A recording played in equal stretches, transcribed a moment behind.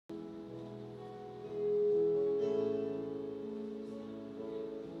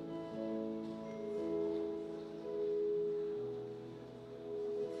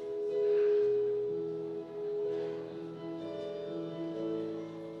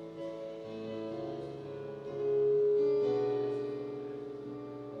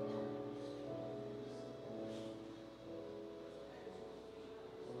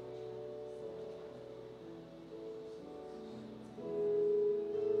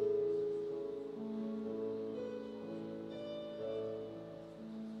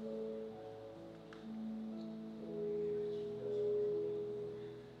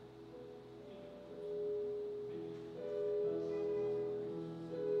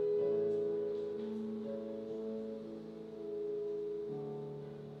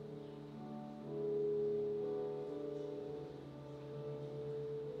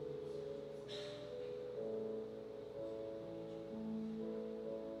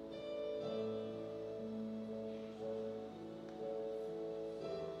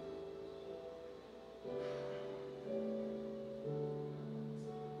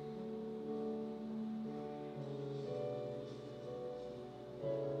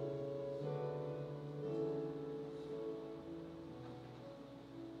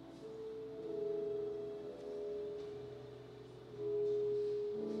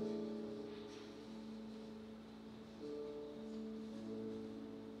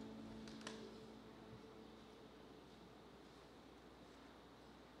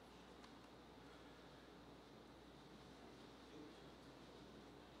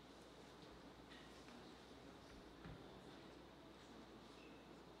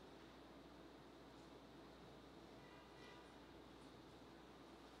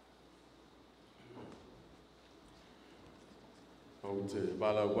o te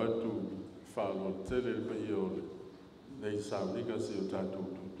bala watu whalo tele pe i o nei sāwika se o tātou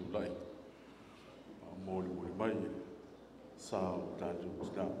tūtulai. Mōri mōri mai sā o tātou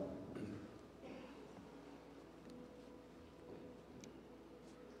tūtau.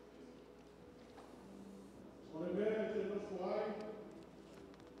 O le mea te nufu ai,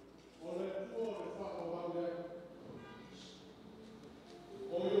 o le tua le whakawale.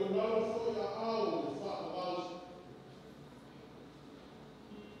 O i o rau fo i a au le whakawale.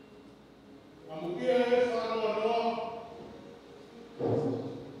 A mukia e whanoa noa,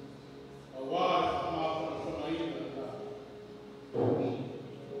 a wā e whamawhana whanaina ta.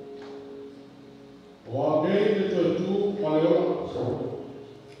 O a mei le tōtū ma le ora.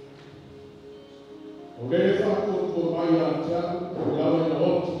 O le whakotua mai a tia, o lawe na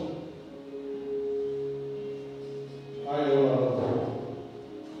hoti. Ai ora rata.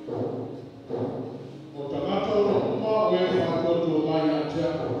 O tangata o uma o e whakotua mai a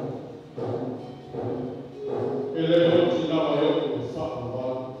tia. E le hoti lawa e o e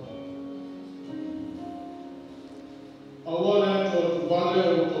whakawala. Aua le ato tu wale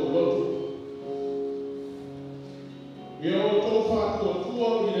o tō lotu. I o tō whakotua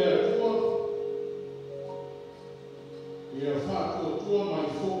i le atua. Ia whakotua mai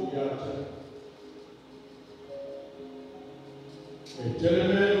fōki ata. E tere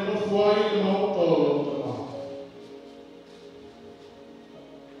me no whai no tōro tama.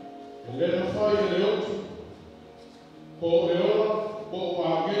 E le no whai e le otu. Po e ora, po o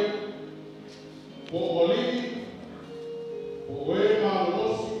age, po o liki, po e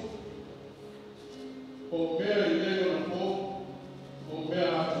maalosi, po mea i leo na po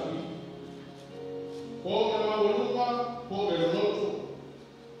mea atari. Po e maolunga, po e roto,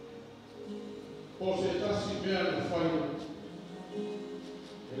 po se tasi mea no whai.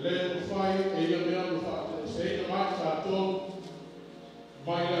 E leo no whai e ia mea no whai. Se ina mai tātou,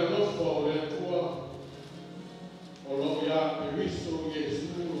 mai la lofa o le tua, o lo ia e riso Jesu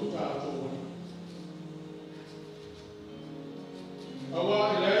o tātou. Awa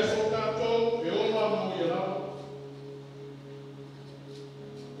e le eso tātou, e ola mo i rao.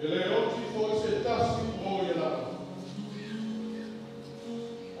 E le oti fo se tasi mo i rao.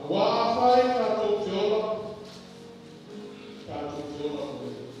 Awa a whai tātou te ola, tātou te ola mo e.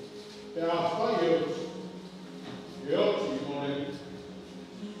 E a whai e oti mo le.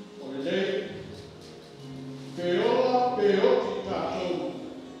 O le lei, pe ola, pe oti tātou,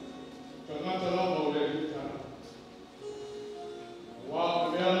 ka ngata lama o le tāna. Wā me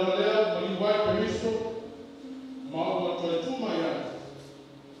mea lama lea, mani wai pe miso, ma ua toe tūmai ai.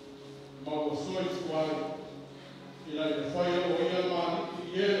 Ma ua soi tuai, i lai na whai o ia mani,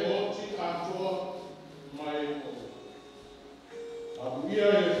 i e oti atoa mai e o. A ia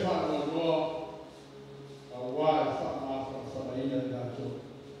e whanua noa, a wā e whanua whanaina i tātou.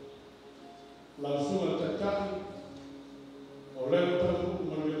 Lausunga tataki, o leo tau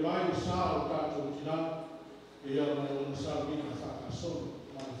manu e mai sā o tātou tina, e ia mai o nasa wina whakasonu,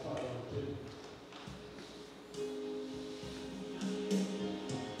 mai whai o te.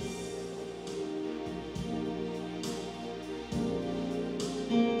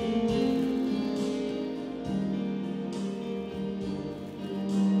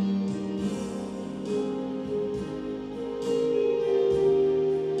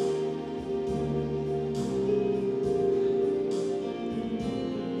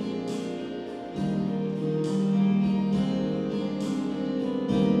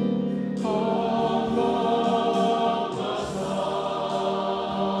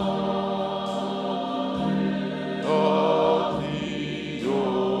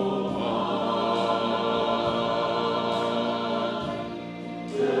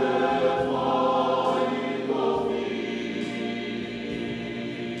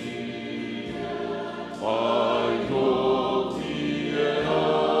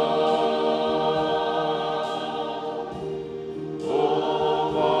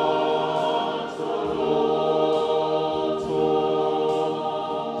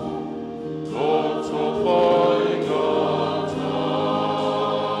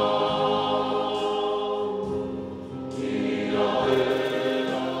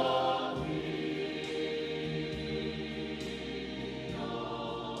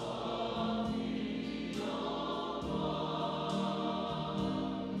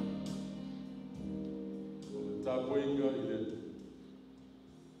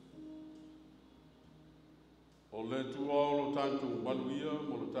 O le tua o lo tātou manuia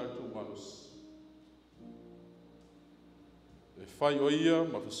mo lo tātou manus. E whai o ia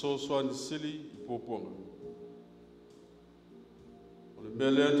ma whasosoa ni sili i pōponga. O le mea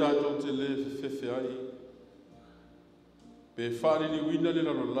lea tātou te le whewhi ai. pe whaarili wina le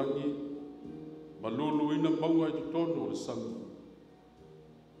larolangi, ma lulu wina maunga i tono le sangu.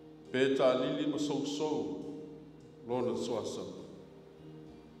 Pe ta lili ma sou lona soasa.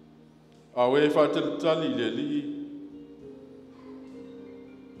 A we whaatalitali le li,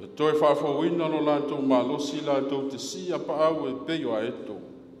 e toi whaafawina no lantou malosi lantou te si pa au e peio a eto.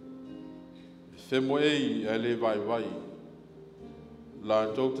 E whemo ei e le vai,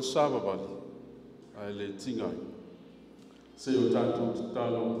 lantou te savavali, a le tingai. Se o tātou te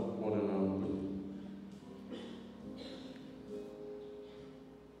talo o le ngā ui.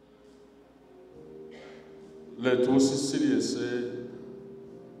 Le tuosi siri e se,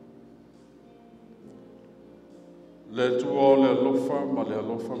 le tua o le alofa ma le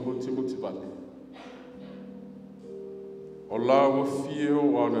alofa muti vale. O la wa fio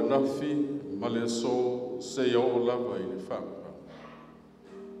o ana nafi ma le so se o lava i le whanga.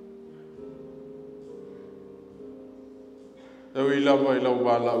 E ui lava i lau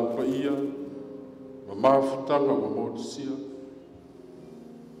wala upa ia, ma mafutanga ma motusia.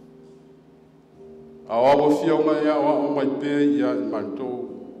 A awa fia o ngai awa o mai pēr ia i mantou.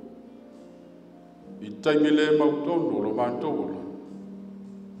 I taimi le mautono lo mantou ola.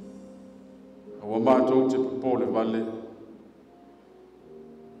 Awa mantou te popole vale.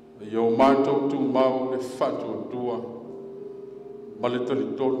 I o mantou tu mau le fatu o tua. Ma le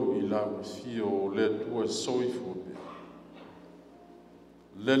tali tonu i lau fia o le tua soifo.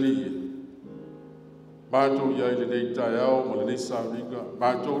 Leli e. Mātou iai le nei tai au, ma le nei sāringa.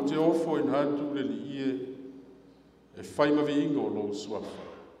 Mātou te ofo in hatu le li ie. E whaimawi ingo lo suafa.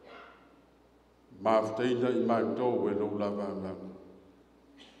 Māwhteina i mātou e lo lava nganga.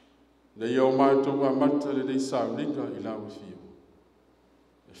 Nei au mātou a mata le nei sāringa i lau fio.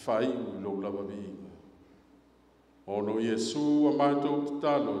 E whai u lo lava vi inga. Ono Iesu a mātou te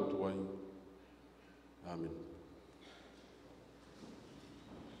talo tuai. Amen.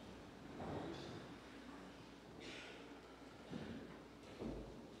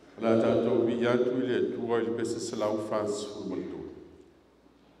 La tātou vi atu i le tua i le pese se lau whāsu malto.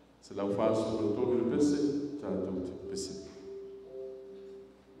 Se lau whāsu malto i le pese, tātou te pese.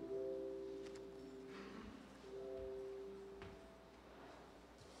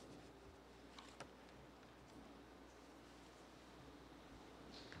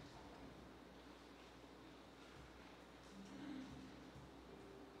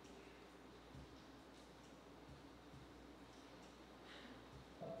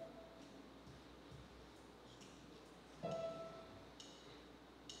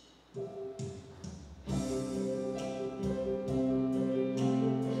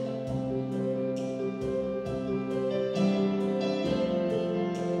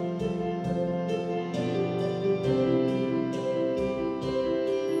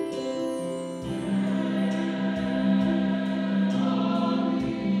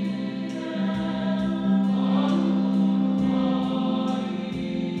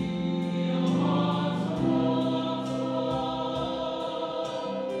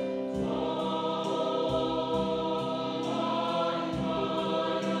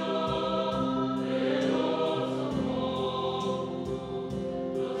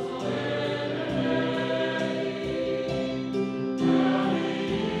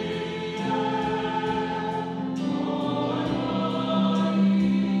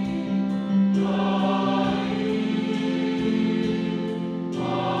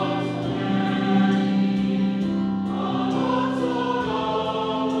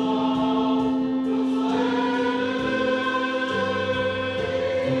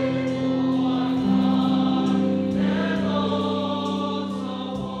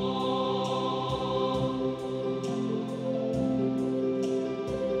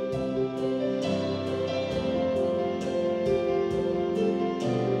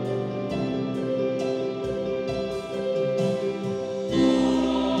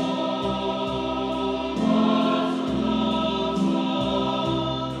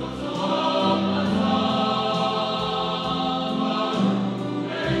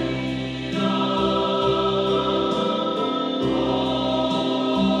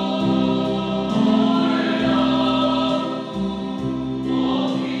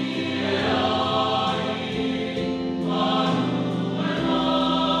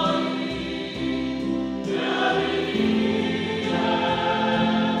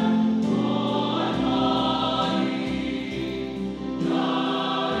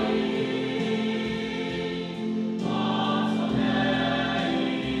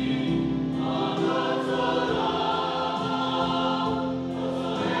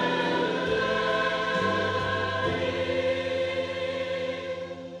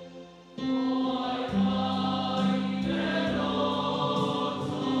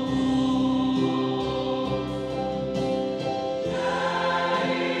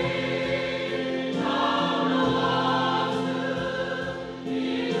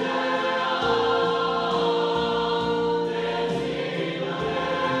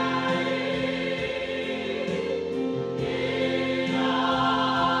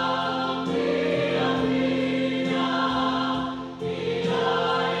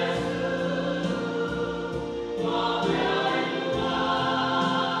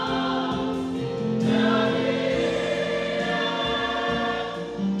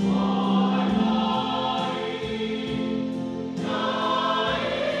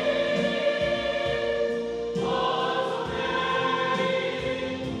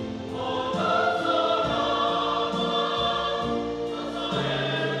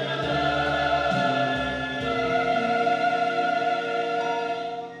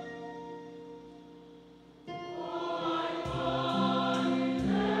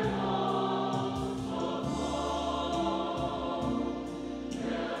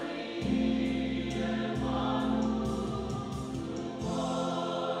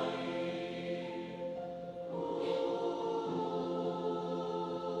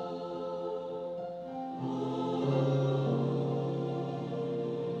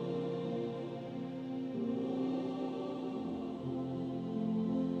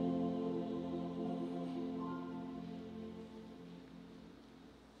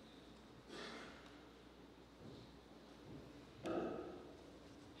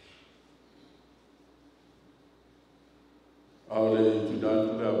 Aole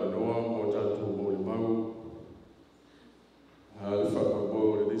tunatu le avanoa mo tātou mo le mau. Le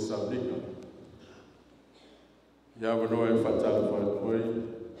whakamoe le nisa nika. Ia avanoa e whatala whatuai.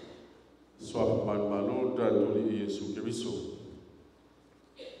 Swapa man malo tātou li Iesu Keriso.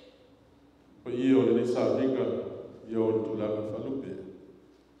 Pa ia o le nisa nika, ia o le tulaga whalupe.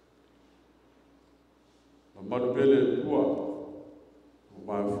 Ma manu pele tua, o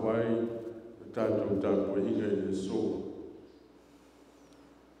mawhai, tātou inga i le soa.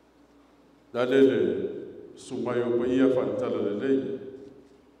 Dalele sumai o pa ia whantala le lei.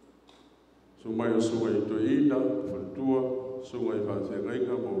 Sumai o sunga i toina, whantua, sunga i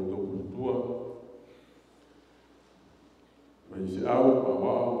whanserenga mo toku tua. Mai se au,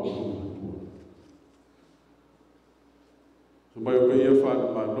 awao, mo toku tua. Sumai o pa ia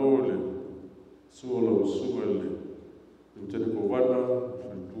whanamano le, suola o sunga le, tene ko wana,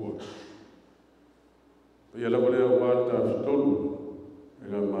 whantua. Pa ia lawa lea wata fitolu,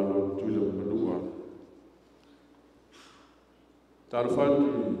 Ega malo tuila manua.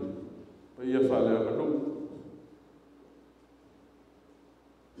 Tarfantu pa ia whale anu.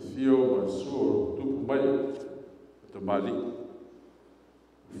 Fio ma suo tupu mai ta mali.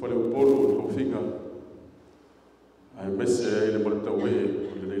 Fale o polo o tau whinga. Ai mese e le malta ue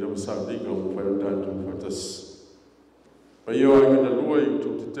o le leila masardiga o whai o tātu whatas. Pa ia o aina lua i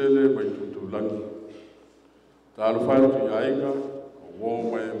tu te tele mai tu langi. Tarfantu i aiga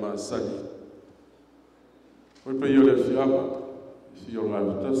o mai masani. Oi pa ia le fiama, fio ngā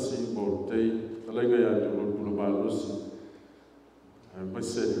tasi, mo tei, talenga ia te lorpula mālosi. Mai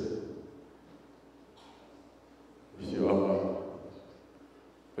se, fio ama,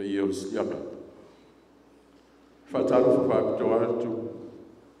 pa ia o siama. Whataru whapito atu,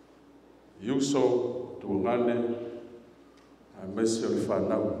 iuso, tuangane, mai se o le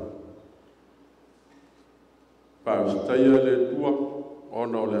whanau. Pāwhitaia le tua,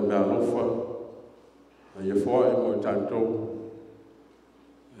 ono le mea lofa, na ia fua e mo tātou.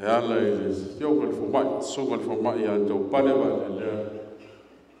 E ala i le fionga le fomai, songa le fomai a Taupaleivaalelea wa le lea,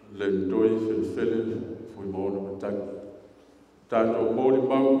 Lentoy whelewhele, fui maona Matagi. Tātou mōri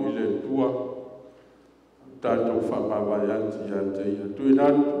mau i le tua, tātou whamawai anti a te ia. Tui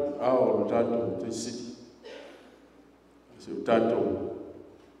nātu, ao tātou te siti. Se o tātou,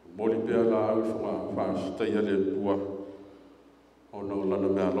 mōri pēr la au whawhitaia le tua, ono lana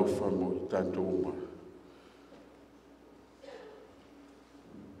mea lofa mo i tātou uma.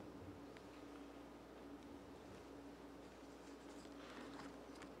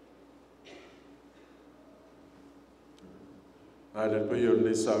 Ale pei o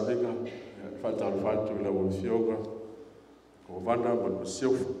nei sāwinga, whātara whātu i lau o fionga, ko wana manu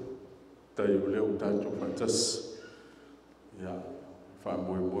siofu, tai o leo tātou whātas. Ia,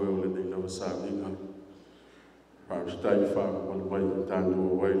 whamoe moe o le nei lau sāwinga. Whaustai whamoe mai tātou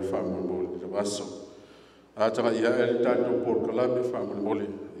o wai whamoe moe le lau aso. Ātaka ia e le tātou por kalame whamoe mole,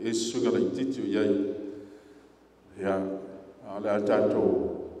 e sunga lai titi o iai. Ia, ale a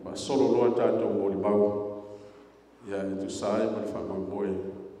tātou, ma solo loa tātou mole mau. Ia e tu sae ma le whamoe moe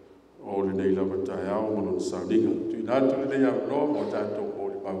o le nei lau matai ao mano na sauninga. Tui nātu le nei au noa mo tātou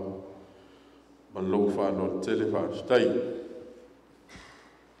mole mau. Ma lou whanau tele whaustai.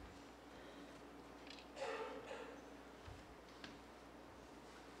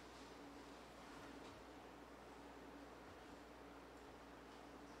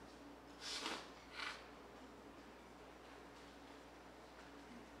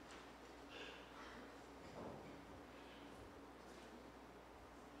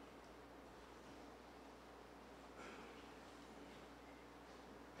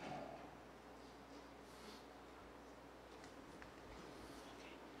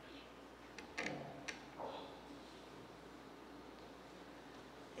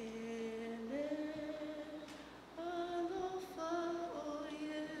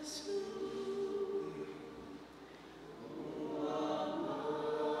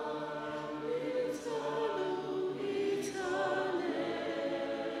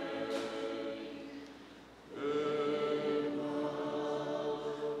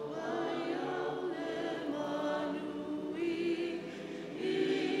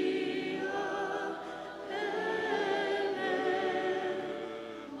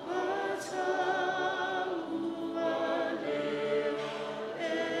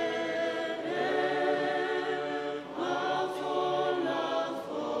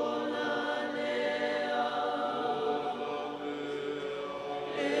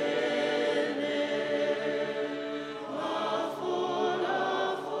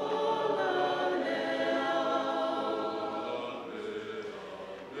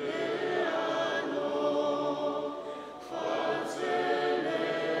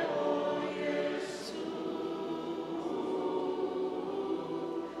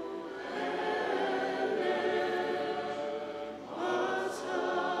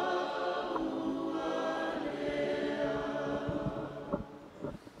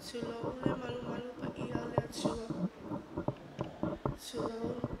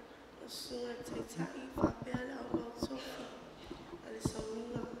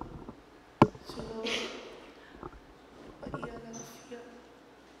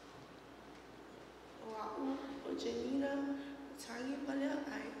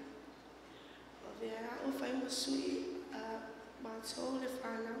 tātou le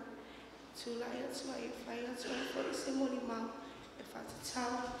whānau, tūlai atu ai whai atu ai fo I se moni mau, e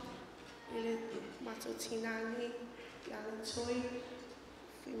whātatau, I le matou tina nei, I a Lentoy,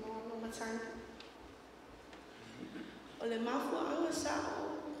 whi moana Matagi. O le mafua anga sa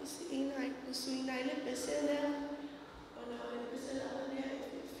o, usuina I le pese lea, o le pese lea lea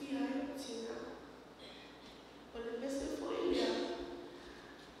e whia ai tina. O le pese fo I lea,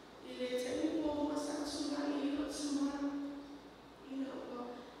 I le temi mo sa tūma I o tūma, ina o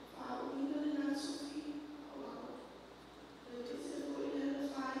whao ina le nā tuki o wao. O le pese fo I lea le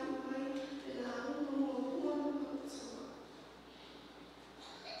whai uai, le nā anu mo mua o tūma.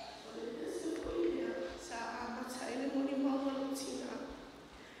 O le pese fo I lea, sa a matai le moni maua lo tina.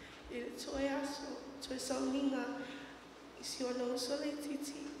 I le toe aso, toe sauninga, I si ono uso le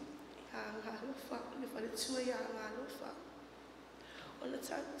titi, I a ngā lofa, le whale tua I a ngā lofa. O le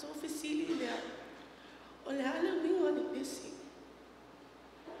tātou whisili lea, o le ale wingo le pesi.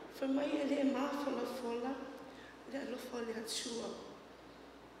 Whamai e le mawhala fola, le alofa le atua.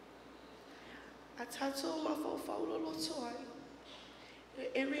 A tātou mawhawhaulo loto ai.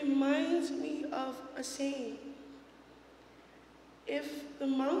 It reminds me of a saying. If the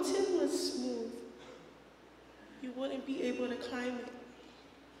mountain was smooth, you wouldn't be able to climb it.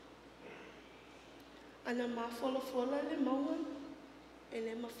 Ana mawhawhaulo le maua, e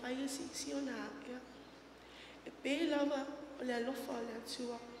le mawhai si o nā ea. E pē lava o le alofa o le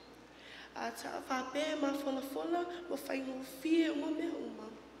atua. A ta whapē mawhawhaulo, mawhai ngō fie o me uma.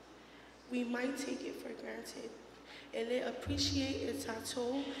 We might take it for granted. E le appreciate e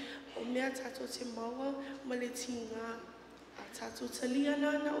tātou, o mea tātou te maua, ma le tinga. A tātou talia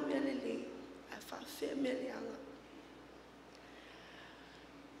nāna o mea le le, a whawhea mea le anga.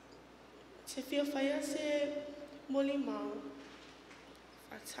 Te whia whaia se moli mau,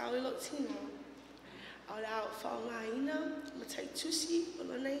 whatau I lo tina, au le au whao ngā ina, ma tai tusi o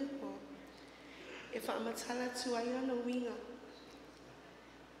lona iho, e whaamatala tu ai ana winga.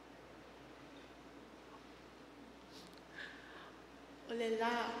 O le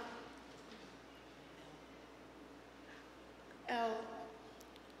la,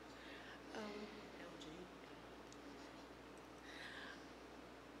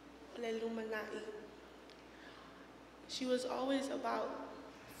 le Lumanai. She was always about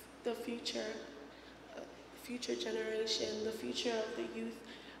the future generation, the future of the youth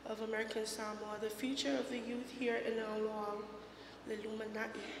of American Samoa, the future of the youth here in Aoloa, le Lumanai.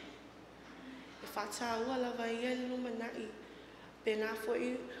 E whātāua lava ia le Lumanai, pēnā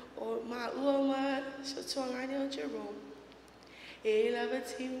fwoi o mā ua ma so tuangani o Jerome. E lava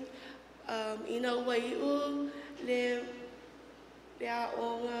tim ina ua iu le a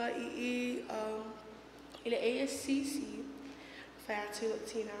onga I le ASCC whai atu o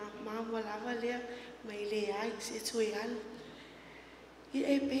tina māua lava lea mai le ai se tue anu. I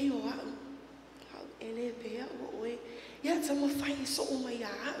e pei o au, e le pei o oe, ia tama whai so o mai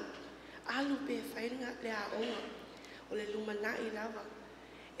a au. Alu pe whai ringa le a onga o le Lumanai lava.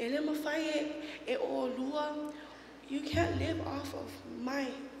 E le mawhai e o lua, you can't live off of my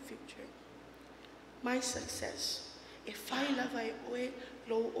future, my success. E whai lava e oe,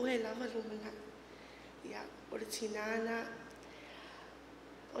 lo oe lava Lumanai. Ia, o le tinana,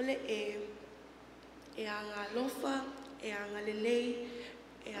 o le e a ngā lofa, e a ngā lelei,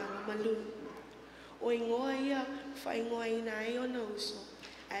 e a ngā malu. O ingoa ia, whai ngoa ina e o na uso,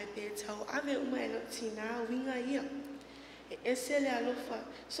 ai pe tau ave uma e lo tina winga ia. E ese le alofa,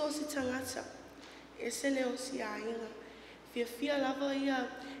 so si tangata, ese le o si a inga. Fia lava ia,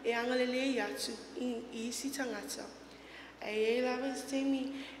 e anga lelei atu, I si tangata. E lava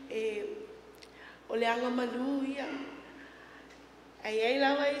stemi o le anga malu ia. E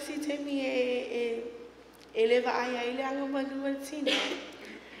lava isi temi e leva ai le anga malu a tina.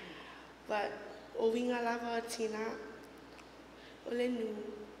 But o winga lava a tina o le nu.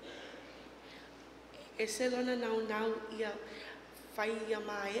 E se lona nau ia whai ia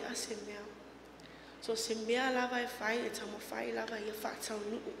mai a se mea. So se mea lava e whai, e tamo whai lava ia whātau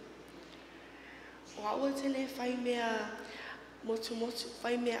nuu. O aua te le whai mea motu,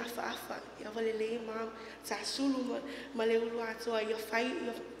 whai mea awha, ia wale le mam, ta sulu ma le ulu atoa, ia whai,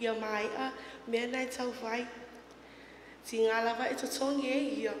 ia mai a, mea nai tau whai. Ti ngā lava e tatongi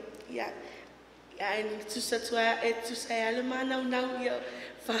e ia e tusa e ale mana nau ia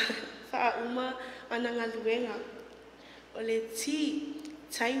wha uma ana ngā luenga. O le ti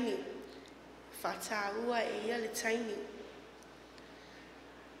taimi, wha ua e ia le taimi.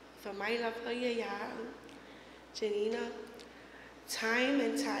 Wha mai lava ia ia, Janina, time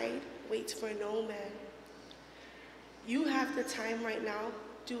and tide waits for no man. You have the time right now,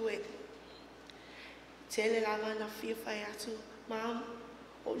 do it. Tele lava na fia whai atu, Mom,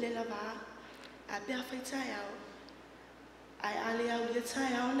 o le lava, a bea whai tai au. Ai ale au ia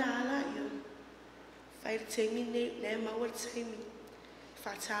tai au na ala ia. Whai le teimi nei, le maua le teimi.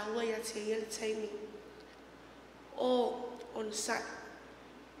 Whataua ia te ia le teimi. O, onu sai.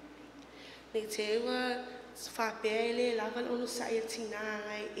 Nei te ewa, whapea ele lava le onu sai a tina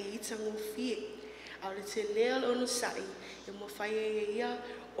ai e ita ngofie. Au le te lea le onu sai, e mo whai e ia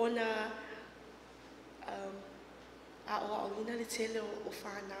ona a o ina le tele o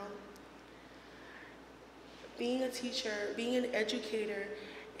whanau. Being a teacher, being an educator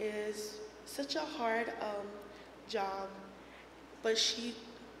is such a hard job, but she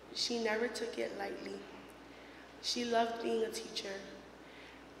never took it lightly. She loved being a teacher,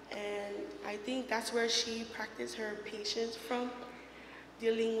 and I think that's where she practiced her patience from,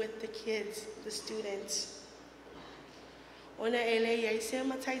 dealing with the kids, the students. Ona ele ia se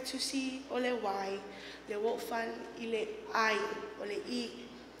matai tusi o le wai, le wofan I le ai o le I.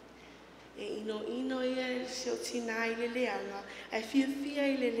 E ino ia se o tina I le leanga, ai fia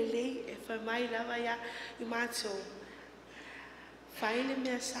I le lelei e whamai lava ia I mātou. Whai le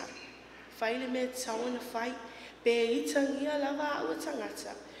mea sa, whai le mea tau na whai, pe itangia lava au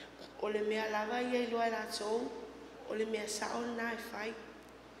tangata, o le mea lava ia I loa rātou, o le mea sa o na e whai.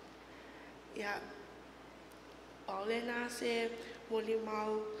 Ia, Paule nā se moli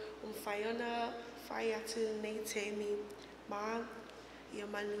mau whai ona whai atu nei teimi. Mā, ia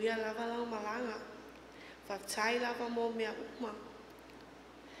manuia lava lau malanga. Whaptai lava mō mea uma.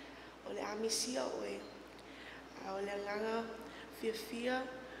 O le amisia oe. A o le nganga fia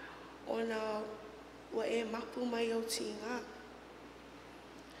ona ua e mapu mai au tinga.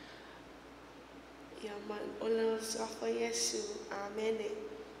 Ia man, ona safa Yesu. Amene.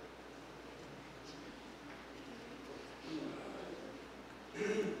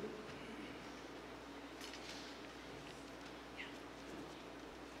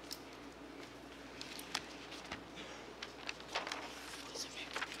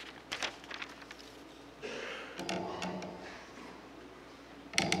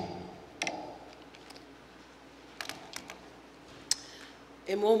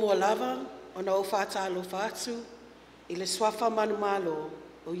 E mōmua lava, ona o whātalo whātu, I le swafa manumalo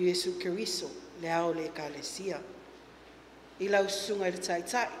o Yesu Keriso, le ao le ekalesia. I lau sunga I le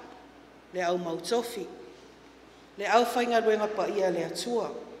taitai, le au mautofi, le au whainga ruenga pa ia le atua,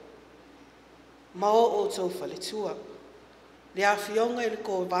 mao o tau whale tua, le awhionga I le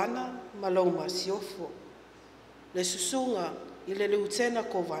kovana, malou masiofo, le susunga I le leutena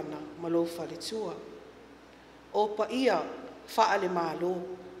kovana, malou whale tua, o pa ia wha le malo,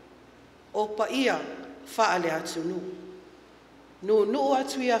 o pa ia wha le atunu, no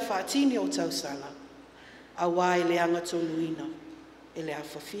atu ia whaatini o tausala, a wai le anga tonuina, e le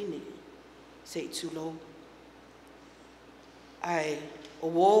awhawhine, se I tulo. Ai, o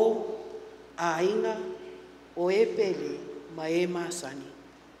wō, a inga, o e pele, ma e masani.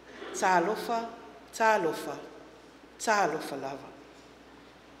 Tā lofa lava.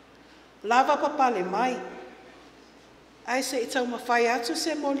 Lava papale mai, ai se I tau mawhai atu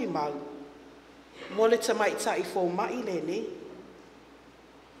se moli mau, mole tamai tai fō mai le ne.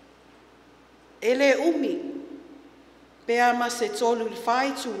 Ele umi, pea ma se tolu I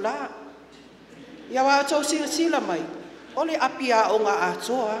whai tū la. Ia wā tau sila mai, ole apia o ngā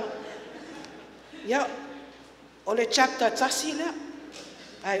atoa. Ia, ole chapter tasi lea,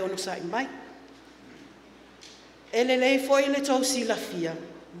 ai ono sai mai. Ele lei foi le tau sila fia,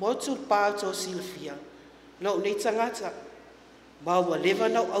 motu pāu tau sila fia. Lau nei tangata, maua lewa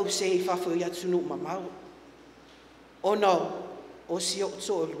nau au se I whawhau I atunu mamau. O nau, o si o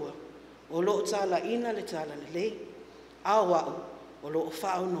toa lua. O loo tala ina le tala le lei, a wau, o loo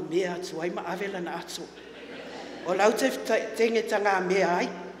whao no mea atu ai ma awela na atu. O lau te tenge tanga mea ai.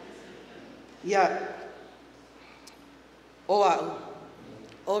 Ia, o au,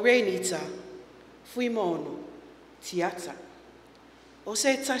 o reinita, fui mono, tiata. O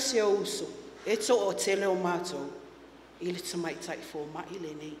se tasi o uso, e to o tele o mātou, I le tamai tai fō mai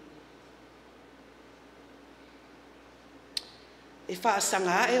le nei. E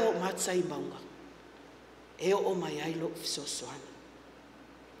whaasanga e o matai maunga, e o mai ai lo fisosoani.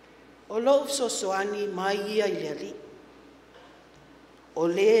 O lo fisosoani mai ia I le ali. O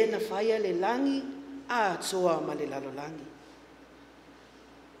le na whaia le langi, a toa ma le lalolangi.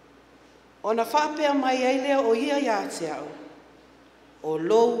 O na whapea mai ai lea o ia ia te au, o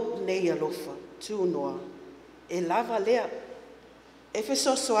lou nei alofa, tū noa, e lava lea, e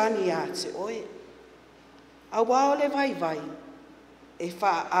fisosoani ia te oe. A wao le vai, e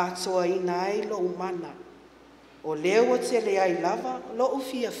wha atoa ina ai lo umana, o leo te le ai lava lo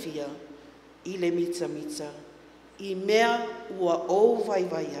fia I le mita, I mea ua o vai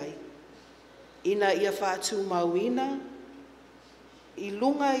ai. Ina ia whaatu mauina, I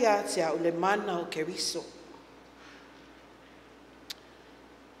lunga ia te au le mana o Keriso.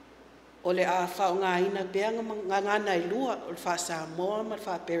 O le a whao ngā ina beanga ngangana I lua o le wha Samoa ma le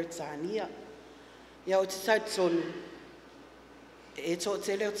wha Peretania. Ia o te tautonu, e tō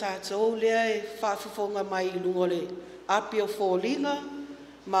tele o tātou lea e whaafufonga mai I lunga o le api o fōlinga,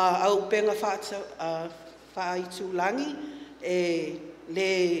 ma au penga whaitūlangi e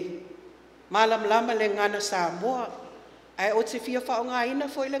le malamlama le ngana Samoa. Ai o te fia whao ngā ina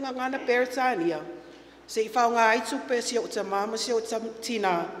fo I le ngana Peretania. Se I whao ngā aitu pe si o te mama si o te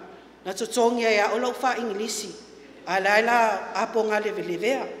tina. Na totongi ai a o lau wha Ingilisi. A laila apo ngā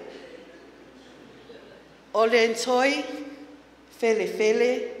levea. O le Lentoy,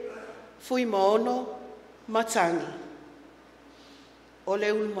 fele, fui maono, Matagi. O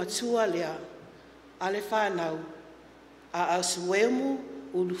le ulumatua lea, a le whanau, a asuemu,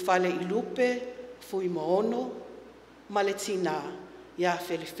 ulu fale ilupe, fui maono, ma le tina, ia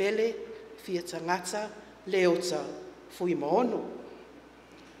fele, fia tangata, leota, fui maono.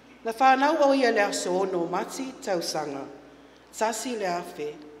 Na whanau o ia le aso ono mati tausanga, tasi le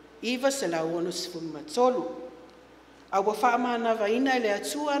afe, iwa se lau ono sifumi matolu. A wa whaamana waina I le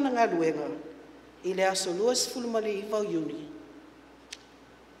atua na ngā luenga, I le aso lua sifulu mali iwa o Iuni.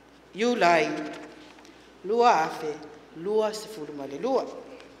 Iulai, lua afe, lua sifulu mali lua.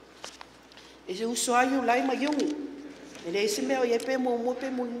 E se usua iulai ma Iuni, e le isi mea o iepe mua pe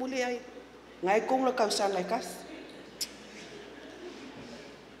muli ai, ngai kongla kausanga I kasi.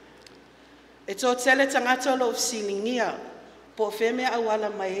 E tō tele tangata o lo siningia, po wheme awala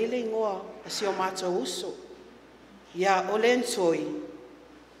mai ele ingoa a si o mātou uso. Ia o Lentoy,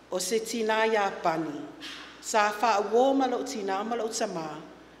 o se tina ia pani, sa wha awo ma lo tina ma lo tama,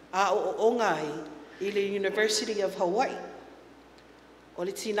 a o ngai I le University of Hawaii. O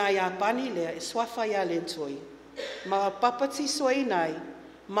le tina ia pani lea e swafa ia Lentoy, ma papati soe nai,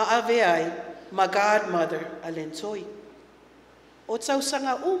 ma ave ai, ma godmother a Lentoy. O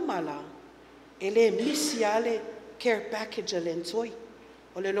tausanga umala, e le misi ale care package a Lentoy.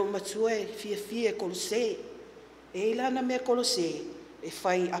 O le lo matue fia kolose. E ilana mea kolose, e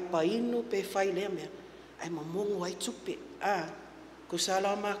whai apa inu pe whai lea mea. Ai mamongo ai tupe. Ko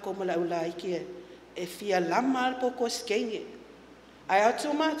salama ko mala ula ike e fia lama alpo ko skenge. Ai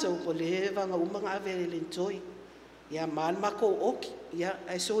atu mātou po le hewanga umanga ave le Lentoy. Ia malma ko oki. Ia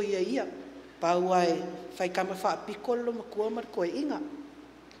ai so ia. Pau ai whai kama wha pikolo makua mar koe inga.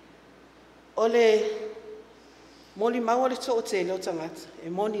 O le moli mau le tō te leo tangata, e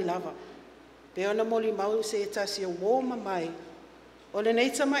moni lava. Pe ona moli mau se e tasi o wōma mai. O le nei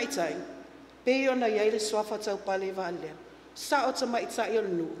tamaitai, pe ona iai le swafa Taupaleivaalelea. Sa o tamaitai o le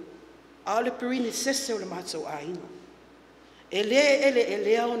nu. A o le perini sese o le mātou aina. E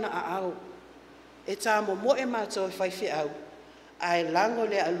lea ona a au. E tā mo e mātou e whaifi au. A e lango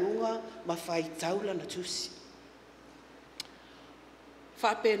le alunga ma whai taula na tusi.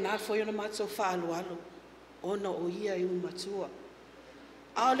 Whape nā whoi ona mātou whaalualo, ona o ia I umatua.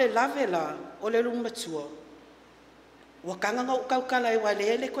 A o le lawe la, o le umatua, wa kanganga o kaukala e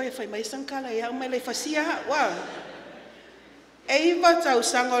wale koe e whai maisan kala e au mai le whasia wa. E iwa tau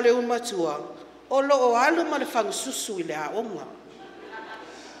sanga o le umatua, o lo o alu ma le whangususu I le aonga.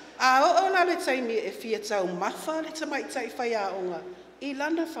 A o la le taimi e fia tau mawha le tamaitai whai aonga, I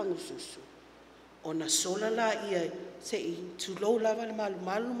lana whangususu. Ona sola la ia se I tulou lava le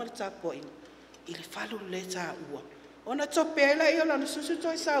malu ma le tāpoina, I le whalu le tā ua. Ona topela I o lana susu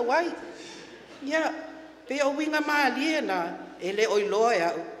toi sa wai. Ia, pe o winga maalie na, e le oiloa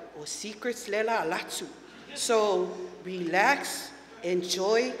ea o secrets le la alatu. So, relax,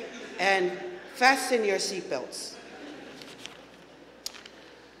 enjoy, and fasten your seatbelts.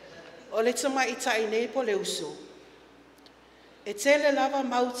 O le tama I tai nei po le uso. E tele lava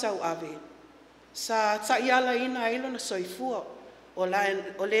mautau ave, sa taiala ina ilo na soifua, o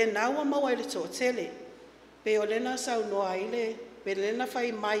le naua maua ele tō tele, pe o lena sau noa ile, pe lena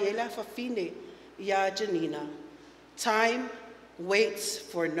whai mai ele a whawhine I a Janina. Time waits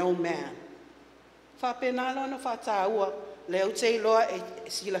for no man. Whapenalo na whataua, leo te iloa e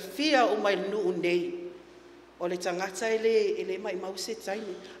sila fia o mai nuu nei. O le tangata ele mai mause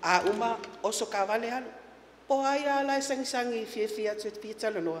taimi, a uma oso kawale alu. Po ai ala e sangisangi fia tuet fia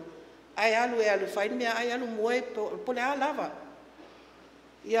talanoa. Ai alu e alu whain mea, ai alu moe po le a lava.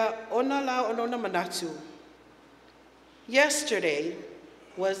 Ia ona la onona manatu. Yesterday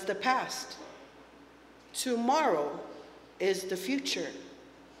was the past. Tomorrow is the future.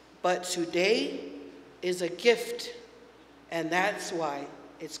 But today is a gift, and that's why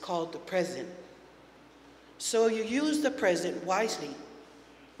it's called the present. So you use the present wisely.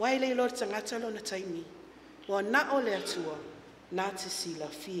 Wai le lor tangata lo na taimi. Wa na o le atua, na te sila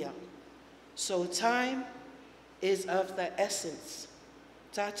fia. So time is of the essence.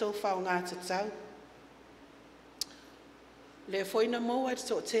 Tato whao ngā te tau. Le foina moa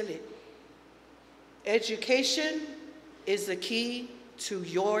te tō tele. Education is the key to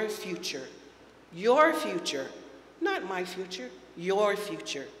your future. Your future, not my future, your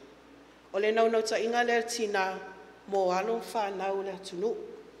future. O le nau ta inga le tina mo alo whanau le tunu.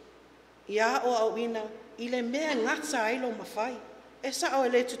 Ia o au ina, i le mea ngata ailo mawhai. E sa o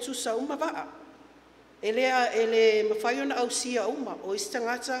le tutusa uma waa. E le mawhai ona au sia uma, o isi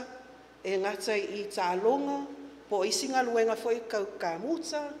tangata e ngata i ta alonga, po isi ngā luenga fo i kau ka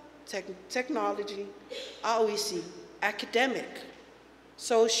muta, technology, a o isi, academic.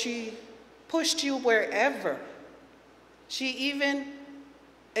 So she pushed you wherever. She even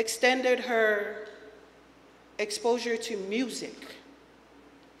extended her exposure to music.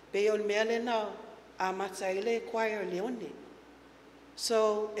 Beon melena a mataile choir leone.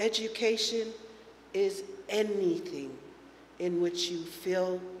 So education is anything in which you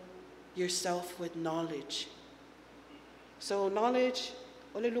fill yourself with knowledge. So knowledge,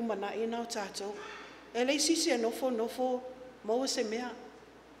 ole lumana ina tato, ele sisi nofo mo se mea.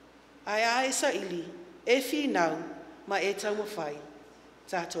 Ai sa ili, e fi nau ma e tau mawhai,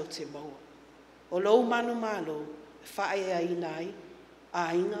 tato te maua. O lou manu malo, whae a inai,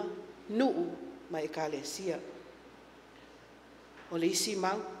 a inga, nuu ma e ka le sia. O le isi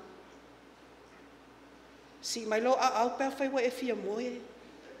mau. Si mai lo a au pēwhai wa e fia moe.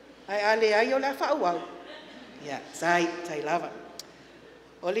 Ai ale ai o la whau au. Ia, tai lava.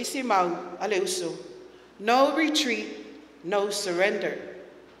 O le isi mau, ale uso. No retreat, no surrender.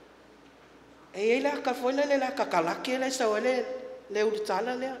 E la ka foila le la ka kalake le sa ole le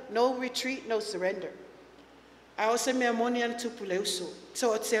utala le. No retreat, no surrender. A o se mea moni ana tupu le uso.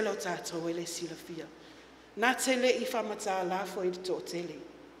 So o telo tātou e le sila fia. Nā tele I whamata la fo I tō tele.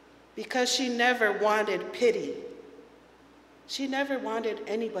 Because she never wanted pity. She never wanted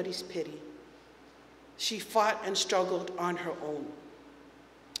anybody's pity. She fought and struggled on her own.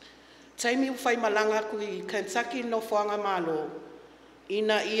 Taimi whai malanga kui Kentucky no whanga malo.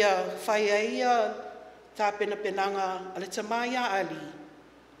 Ina ia whaia ia tā pena penanga ale tamaya ali.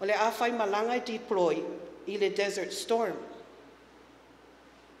 O le a whai malanga deploy I le Desert Storm.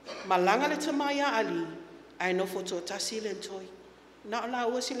 Malanga le tamaya ali ai no foto tasi Lentoy. Na la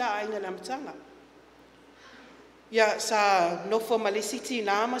ua sila ainga na matanga. Ia sa nofo malisiti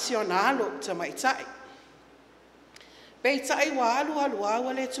na amasi o na alo ta maitai. Pei tai wa alu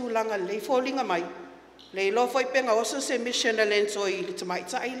awa le tūlanga le fōlinga mai. Le lofo I penga oso se mission na Lentoy le ta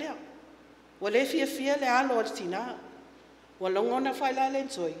maitai lea. Wa le fia le alo o tina. Wa longona whai la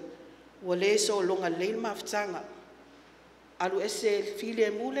Lentoy. Wa le so longa le maftanga. Alu ese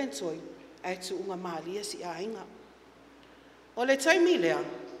file mu Lentoy. Ai tu unga maalia si a inga. O le taimi lea,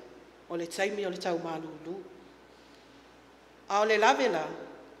 o le taimi o le tau malulu. A o le lavela,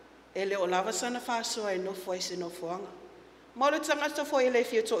 e le o lava sana whasoa e nofo e se nofoanga. Ma o le tangata fo e le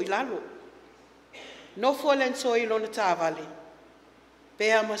fia to I lalo. Nofo Lentoy lona tāwale.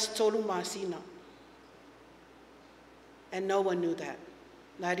 Pea mas tolu masina. And no one knew that,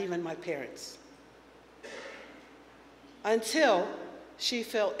 not even my parents. Until she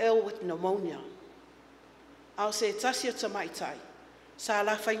fell ill with pneumonia. Au se tasi o tamaitai, sa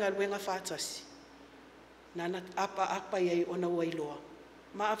la whainga ruenga whātasi. Nana apa iei ona wailoa.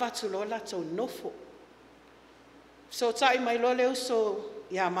 Ma avatu lo la tau nofo. So tai mai lo leo so,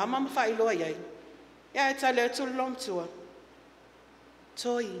 ia mama ma whailoa iei. Ia e tai leo tulu lom tua.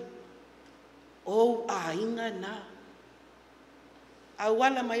 Toi, o a inga na. Au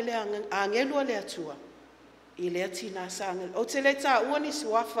wala mai le angelua le atua. I le tina sa angel. O te le tā uani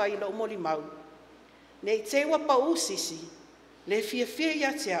suafa I lo moli mau. Nei te wa pa usisi, le fia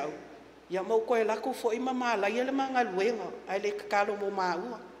ia te au, ia mau koe lako fo I mama la ia le manga luenga, ai le kakalo mo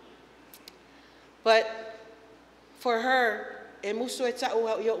maua. But for her, e muso e tau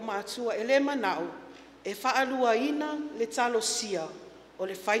au ia o mātua, e le manao, e whaalua ina le talo sia, o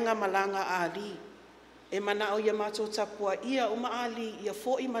le whainga malanga a ali. E manao ia mātou tapua ia o maali ia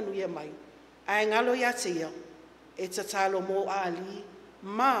fo I manu ia mai. Ai ngalo ia te ia, e tatalo mo a ali,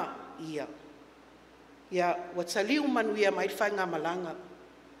 ma ia. Ia wataliu manuia mai whainga malanga.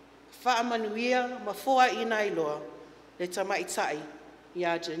 Wha manuia mafoa ina iloa le tamaitai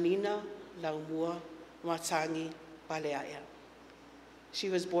ia Janina Laumua Matagi Paleaia. She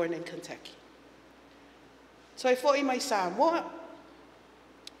was born in Kentucky. So I fo I mai Samoa,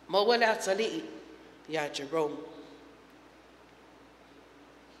 maua le atali'i ia Jerome.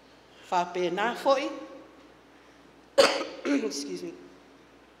 Wha pēnā fo I, excuse me,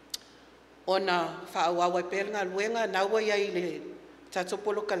 ona whaawawa pelnga luenga naua ia I le tato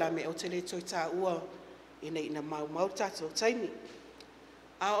polo kalame o te le toi tā ua ina mau tato taimi.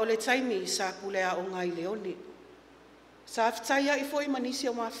 A o le taimi sa pule a o ngai leone. Sa aftaia I foi manisi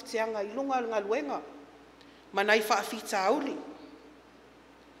o mawhitianga I lunga ngā luenga. Manai whaafita auli.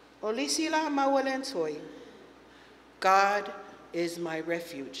 O lisi la maua Lentoy. God is my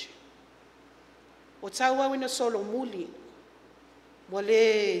refuge. O tau au ina solo muli. Wa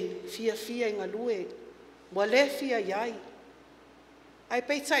le fia I ngā lue. Wa le fia iai. Ai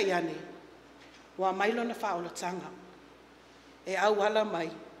peitai ane. Wa mailo na whaolatanga. E au ala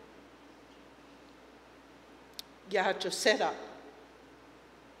mai. Ia Josera.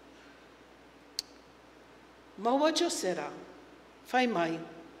 Maua Josera. Whai mai.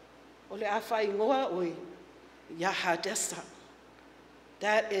 O le a whai ngoa oi. Yahadesa.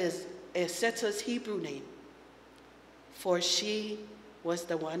 That is Eseta's Hebrew name. For she was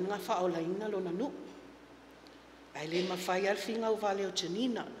the one nga whaolaina lona nu. Ai le mawhai alwhinga o vale o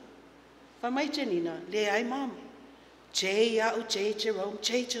Janina. Whamai Janina, le ai mam. J au J Jerome,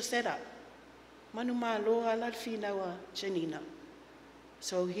 J Josera. Manu loa alwhina wa Janina.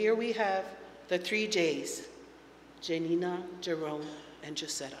 So here we have the 3 J's. Janina, Jerome, and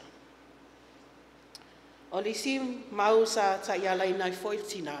Josera. O lisi mau sa ta ialai nai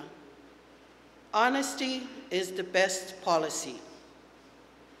foitina. Honesty is the best policy.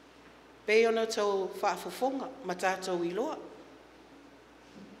 Pe ona tau whaafofonga, matatou I loa.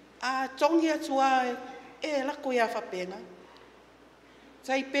 A tongi atua lako ia whapenga.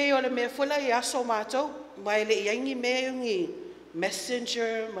 Tai pe o le mea fula I aso mātou, mai le iangi mea ungi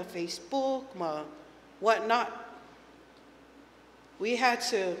Messenger, ma Facebook, ma whatnot. We had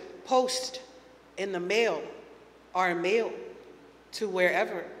to post in the mail, our mail, to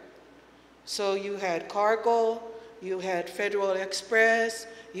wherever. So you had cargo, you had Federal Express,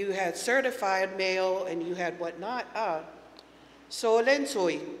 you had certified mail, and you had whatnot. So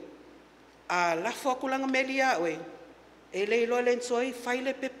Lentoy, la whakulanga melia oe, e leilo Lentoy,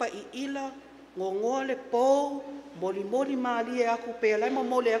 whaile pepa I ila, ngongoa le pou, moli maali e aku pea, lai mo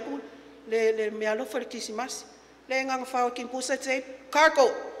mole aku, le mea lofa le kisimasi, le nganga whawa kimpusa te,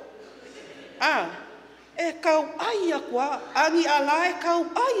 cargo. E kau ai akua, angi ala e kau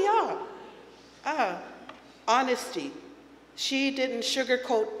ai honesty. She didn't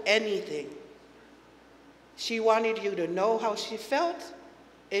sugarcoat anything. She wanted you to know how she felt.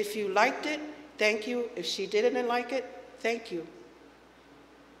 If you liked it, thank you. If she didn't like it, thank you.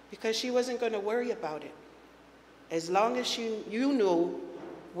 Because she wasn't going to worry about it. As long as you knew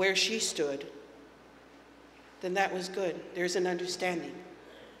where she stood, then that was good. There's an understanding.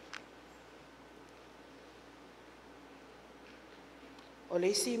 O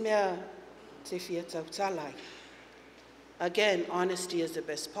leisi mea te fia tautalai. Again, honesty is the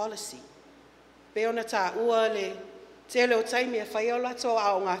best policy. Pe ona tā ua le te leo taimi e whai o lato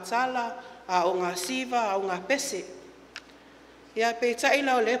a o ngā tala, a o ngā siva, a o ngā pese. Ia pe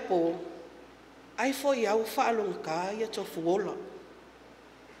taila o lepo, ai fo I au whaalunga ka ia tofu ola.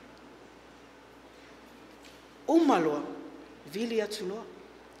 Umaloa, vili atuloa.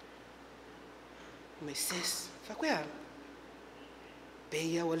 Me ses, whakoea.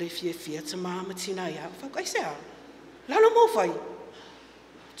 Beia o le fia ta mama tina ia. Whakoea sea. Lalo mo whai.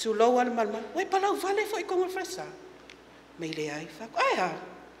 Tu lau ala malma. Wai palau vale fo I konga fresa. Mei le ai. Whakoea.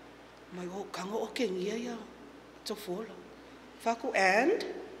 Mai o kanga o ke ngia ia. Tofu ola. Whako and.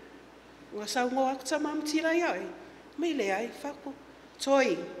 Nga sau ngoa ta mama tina ia. Mei le ai. Whako.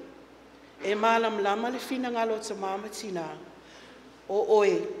 Toi. E malam lama le fina ngalo ta mama tina. O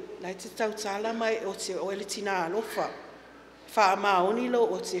oe. Lai te tau tala mai o te oe le tina alofa. Wha maoni lo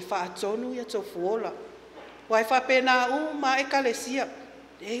o te wha atonu ia tofu ola. Wai wha pena ma e kalesia.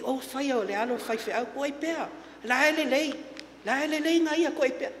 E o whai o le alo whai whiau koe pēa. La ele lei ngā ia koe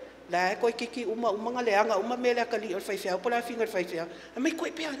pēa. La e koe kiki umanga leanga, me lea kali o le whai whiau, pola whinga le whai whiau. A mei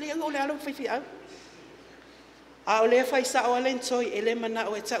koe pēa, o le alo whai whiau. A o le whai sa o Lentoy, e le mana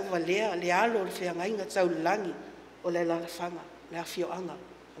o e tau walea, le alo le whianga inga tau langi o le lalawhanga, le awhioanga,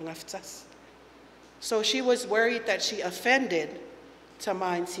 o ngā whitas. So she was worried that she offended Tama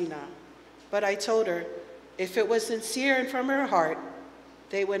and Tina. But I told her, if it was sincere and from her heart,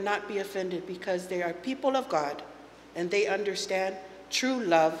 they would not be offended because they are people of God and they understand true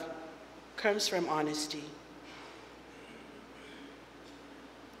love comes from honesty.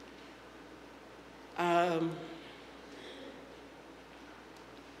 Ona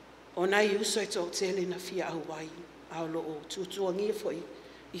uso e tō tele na fia au wai, au lo o tutuangia foi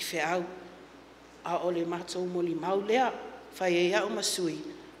I whiau. A ole mātou moli maulea, whai e au masui,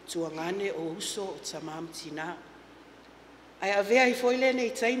 tuangane o uso o tamam tina. Ai avea I foile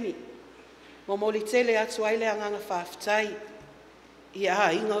nei taimi. Mo moli tele atu ai le anganga whaafitai. I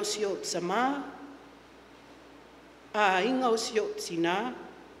a inga o si o tsama. A inga o si o tina.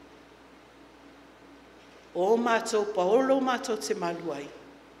 O mātou paolo mātou te maluai.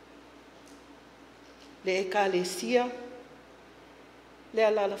 Le ekalesia, le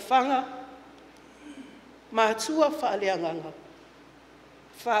alalafanga, mātua whaaleanganga.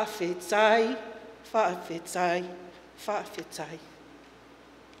 Whaafetai, whaafetai, whaafetai.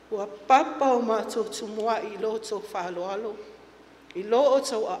 Ua papa o mātou tumua I lo tau whaaloalo, I lo o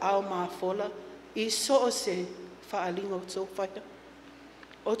tau a ao māwhola, I so o se whaalinga o tau whaia.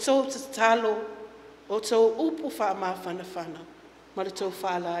 O tau talo, o tau upu wha maa whanawhana, ma le tau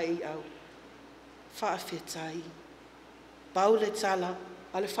whaala I au. Whaafetai. Pau le tala,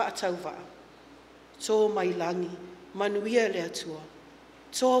 a le whaatau waa. Tō mai langi, manuia le atua.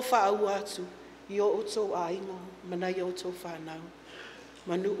 Tō whaau atu, I o tau ainga, mana I o tau whanau.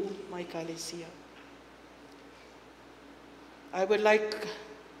 Manuu mai kalesia. I would like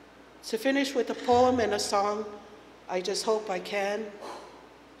to finish with a poem and a song. I just hope I can.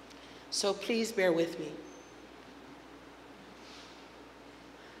 So please bear with me.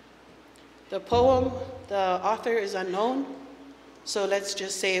 The poem, the author is unknown, so let's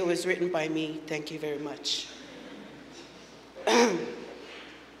just say it was written by me. Thank you very much.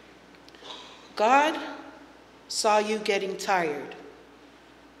 God saw you getting tired,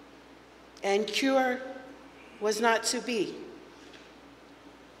 and cure was not to be.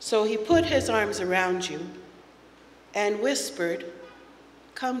 So he put his arms around you and whispered,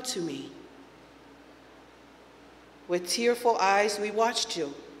 "Come to me." With tearful eyes, we watched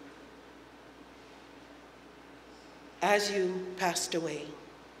you as you passed away.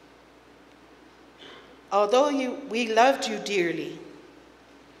 Although we loved you dearly,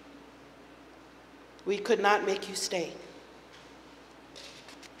 we could not make you stay.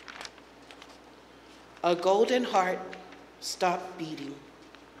 A golden heart stopped beating.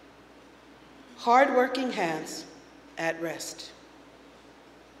 Hard-working hands at rest.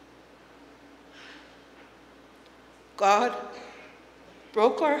 God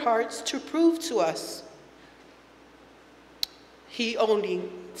broke our hearts to prove to us He only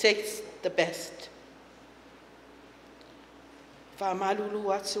takes the best. Whamalulu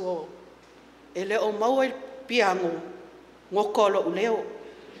atu o, e leo mau e piango, ngokolo uleo,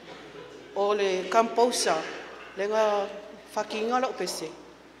 o le kamposa, le ngā whakinga lau pese.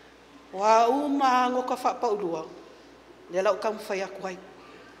 Wa uma ngoka whapaulua, le lau kam whai aku hai.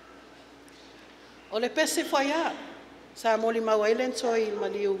 O le pese whaia, sa moli mau e Lentoy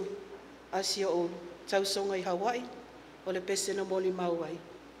maliu asio o tausonga I Hawaii. O le pese na moli mau ai,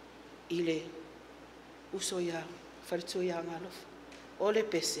 I le uso ia, wharitu ia ngalofa. O le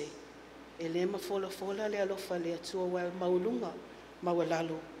pese, e le mafola le alofa le atua wa maulunga,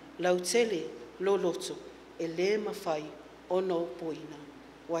 mawalalo, lautele, loloto, e le mawhai, ono poina,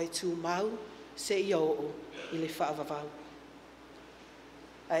 wai tu mau, se ia o I le whaavavau.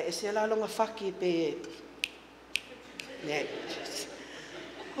 Ai, e se lalonga whaki pe e...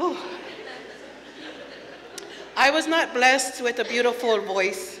 Oh. I was not blessed with a beautiful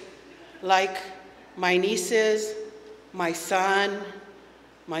voice like my nieces, my son,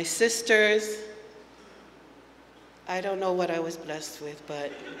 my sisters. I don't know what I was blessed with,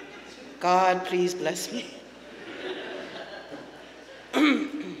 but God, please bless me.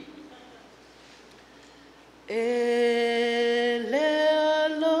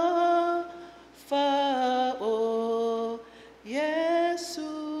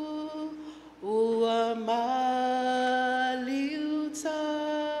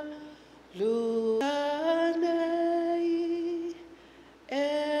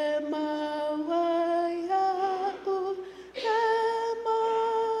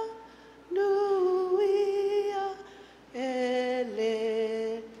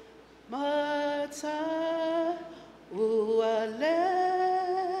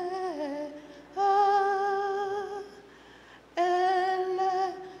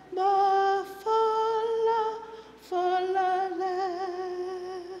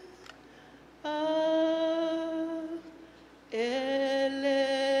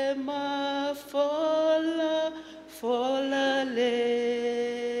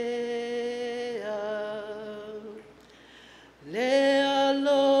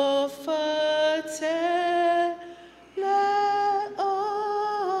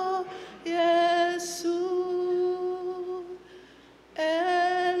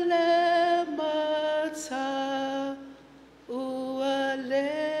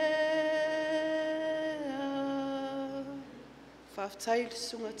 Tai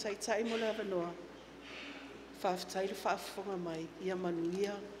sunga tai tai mo lava noa. Whaafitai le whaafonga mai, ia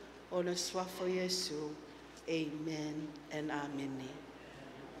manuia o le swafo Yesu. Amen and amen.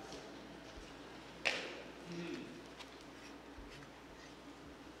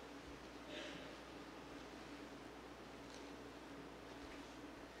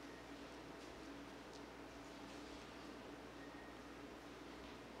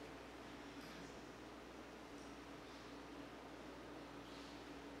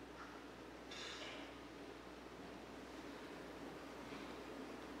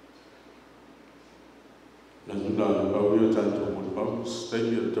 Na tuna na pau ia tanto mo pau stai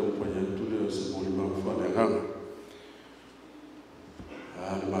ia tau pa ia tu le se mo ma fa le hanga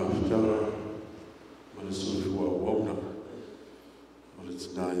a ma fitara ma le su fu a wona ma le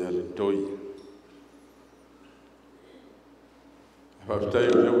tsina ia le toi fa stai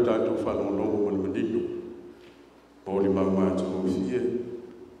ia le tanto fa no lo mo le medino po le ma tu fie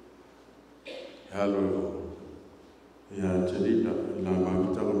halo ia jelita na ma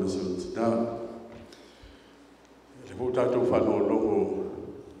fitara ma se tsina le tatou whanolongo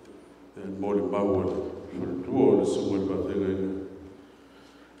mo le maua le tua le sunga le whawhenga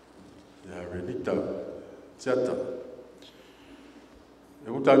ia renita tiata e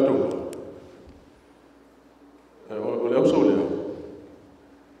o tatou o le ausa o lea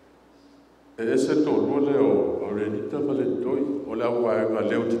e se tō lua le o renita ma le toi o le au aenga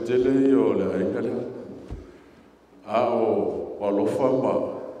leo te tele i o le aenga lea a o alofa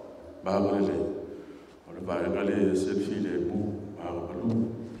ma le lei ba ngale selfie le bu a malu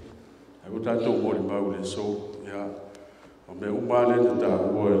ai o tatou mo le mau le so ya o me umale le ta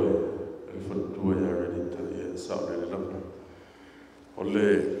o le fotua ya renita ya sa le lana o le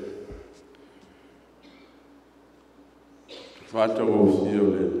fata o fio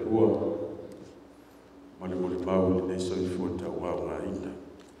le tua ma le mau le so i fota wa wa ina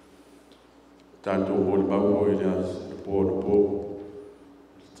tatou mo le mau o le po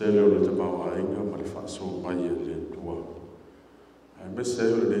tele o le te mawa inga ma le whaaso mai e le tua. Ai me se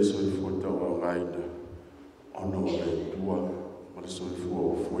o le so i fuata o ngaina ono o le tua ma le so i fua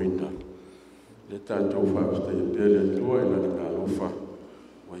o fuina. Le tātou whaafta i pia le tua i lani ngā lofa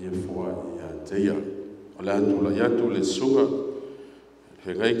wa i e fua i a teia. O le antula i atu le sunga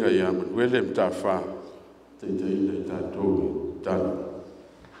he ngainga i a manuele mta wha te le tātou tana.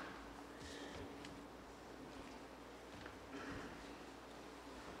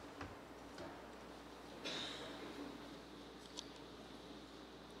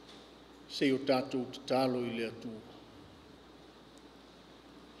 Se o tātou te tālo i le atu.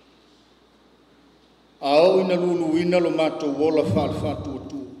 Ao ina lulu ina lo mātou wola whātu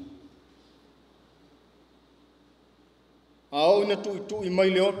atu. Ao ina tu i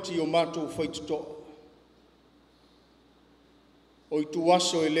mai le oti o mātou whaituto. O i tu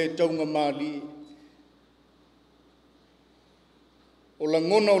waso e le taunga māli. O la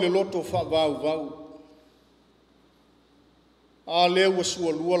ngona o le loto wha vau. A leo wa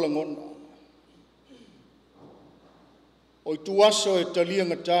sua lua la ngona. O i tuaso e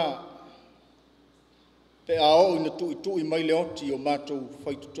talianga tā, pe ao ina tu i mai le oti o mātou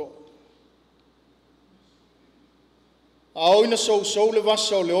whaituto. Ao ina sou le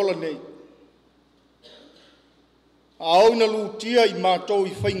vasa o le ola nei. Ao ina lutia i mātou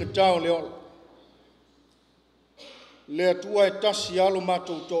i whainga tā o le ola. Le atua e tasi alo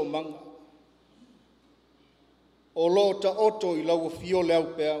mātou tō manga. O lo ta oto i lau fio le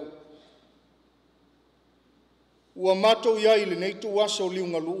au pe au. Ua mātou iai le nei tu waso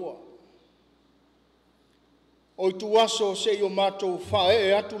liunga lua. O i tu waso se i o mātou whae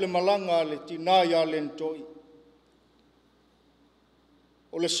e atu le malanga le tina ia Lentoy.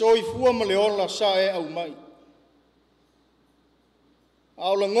 O le soi fua ma le ola sa e au mai. A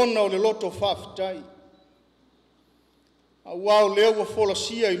o la ngona o le loto whaafitai. A wao leo wa fola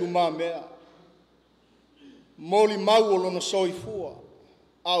sia i luma mea. Moli mau o lona soi fua.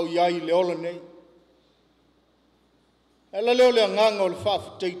 Au iai le ola nei. Ela leo le nganga o le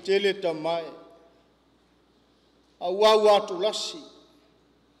whaafitai tele ta mai. A wau atu lasi.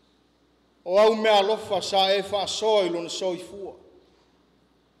 O au mea alofa sa e whaasoa i lona soi fua.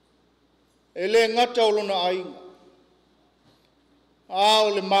 E le ngata o lona ainga. A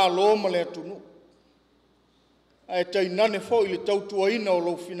o le maa loma le atunu. A e tainane fo i le tautua ina o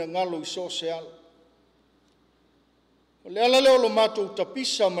lo fina ngalo i so se ala. O le ala leo lo mātou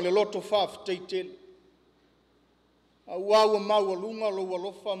tapisa ma le loto whaafitai tele. A wawa maua lunga lo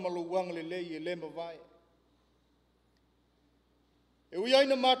walofa ma lo wang le lei e le mawai. E ui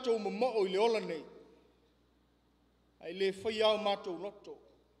aina mātou mo i le ola nei. Ai le whai au mātou loto.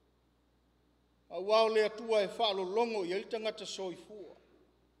 A wao le atua e whaalo longo i aita ngata soi fua.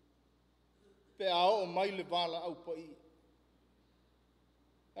 pe a o mai le vala au pa i.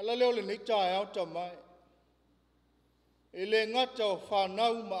 Ala leo le neita e au ta mai. E le ngata o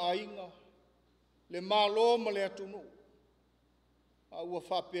whanau ma ainga, le malo ma le atunu. A ua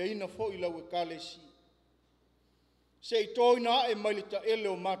whapeaina fo i lau e kalesi. Se i toina e mai le ta ele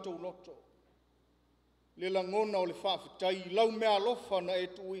o mātou loto. Le langona o le whawhitai i lau mea lofa na e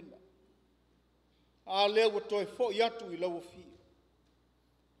tuina. A lea ua toi fo i atu i lau o fia.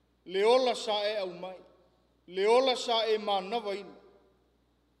 Le ola sa e au mai. Le ola sa e manawa ina.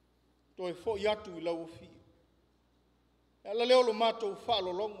 Toi fo i atu i lau o fia. Ala leo lo mātou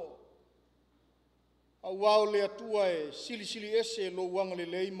whaalo longo. A wao le atua e sili ese lo wanga le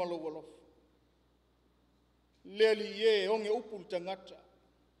leima lo walofa. Le li e onge upul tangata.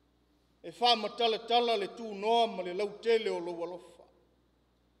 E wha matala le tū noa ma le lau tele o lo walofa.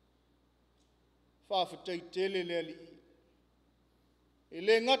 Wha whatai tele le li i. E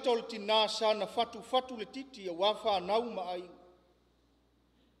le ngata o le tina sana fatu le titi a wafa nau ma ai.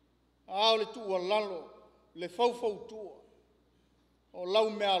 A le tu lalo le fau tua. O lau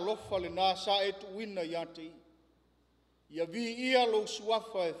mea lofa le nā sa e tu wina i ate i. Ia vi ia lo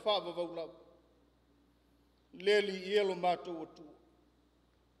suafa e wha vavau lau. Leli ia lo mātou atua.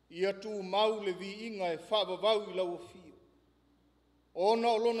 Ia tu mau le vi inga e wha vavau i lau o fio. Ona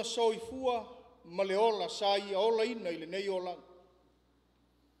o lona so i fua, ma le ola sa ia ola ina i le nei ola.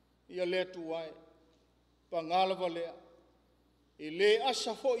 Ia le tu ai, pa ngalawa lea. E le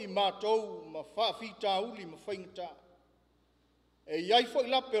asa fo i mātou ma wha fita uli ma whaingata. E iai fo i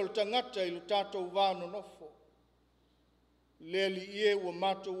lape o tangata i lo tātou wāno nofo. Leli ie ua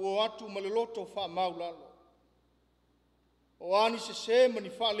mātou o atu ma le loto wha maulalo. O ani se mani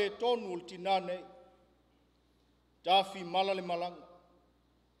wha le tonu o le tinanei. Tāwhi mala le malanga.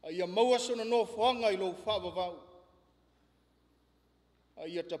 A ia mauasona no whanga i lo wha wavau. A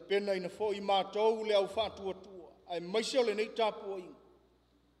ia ta pena ina fo i mātou le au wha tua. Ai maise o le nei tāpua inga.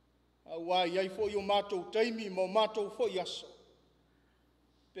 A wā iai fo i o mātou taimi ma o mātou fo i aso.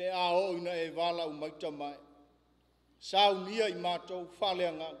 Pe a o ina e wala u maita mai. Sau nia i mātou whale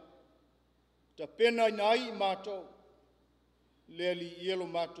angang. Ta pena ina ai i mātou. Leli ielo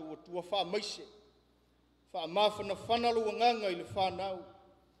mātou o tua wha maise. Wha mawhana whanalu anganga i le whanau.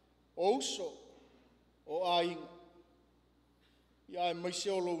 O uso o a inga. Ia e maise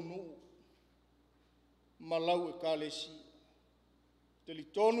o lo nuu. Malau e kālesi. Te li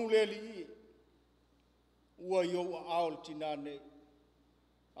tonu leli ie. Ua i o a aol tina nei.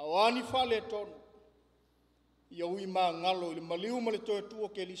 Awani whale tonu. Ia ui maa ngalo i le maliu ma le toe tua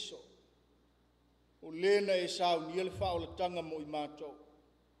ke liso. O lena e sao ni ele wha o le tanga mo i mātou.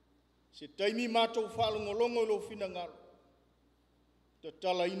 Se taimi mātou whalongolongo i lo fina ngalo. Ta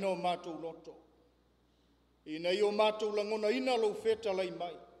tala ina o mātou loto. Ina i o mātou langona ina lo feta lai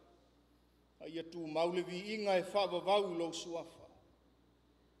mai. Ia tu maulevi inga e wha vavau i lo suafa.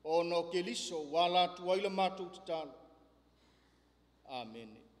 O no ke liso wala tu aila mātou te talo.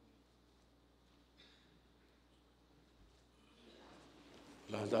 Amen.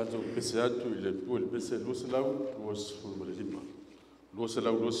 La tātou pese atu i le pua le pese luas lau, luas fulma le lima. Luas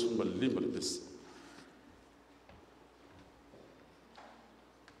lau, luas fulma le lima le pese.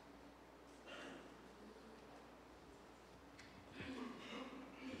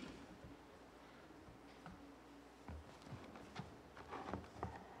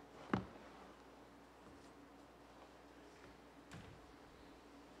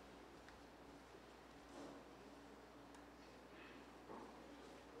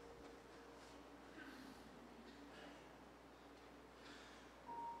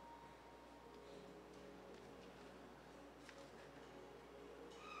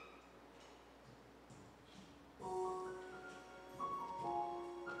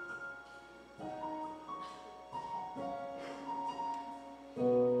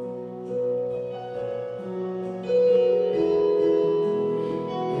 Yeah.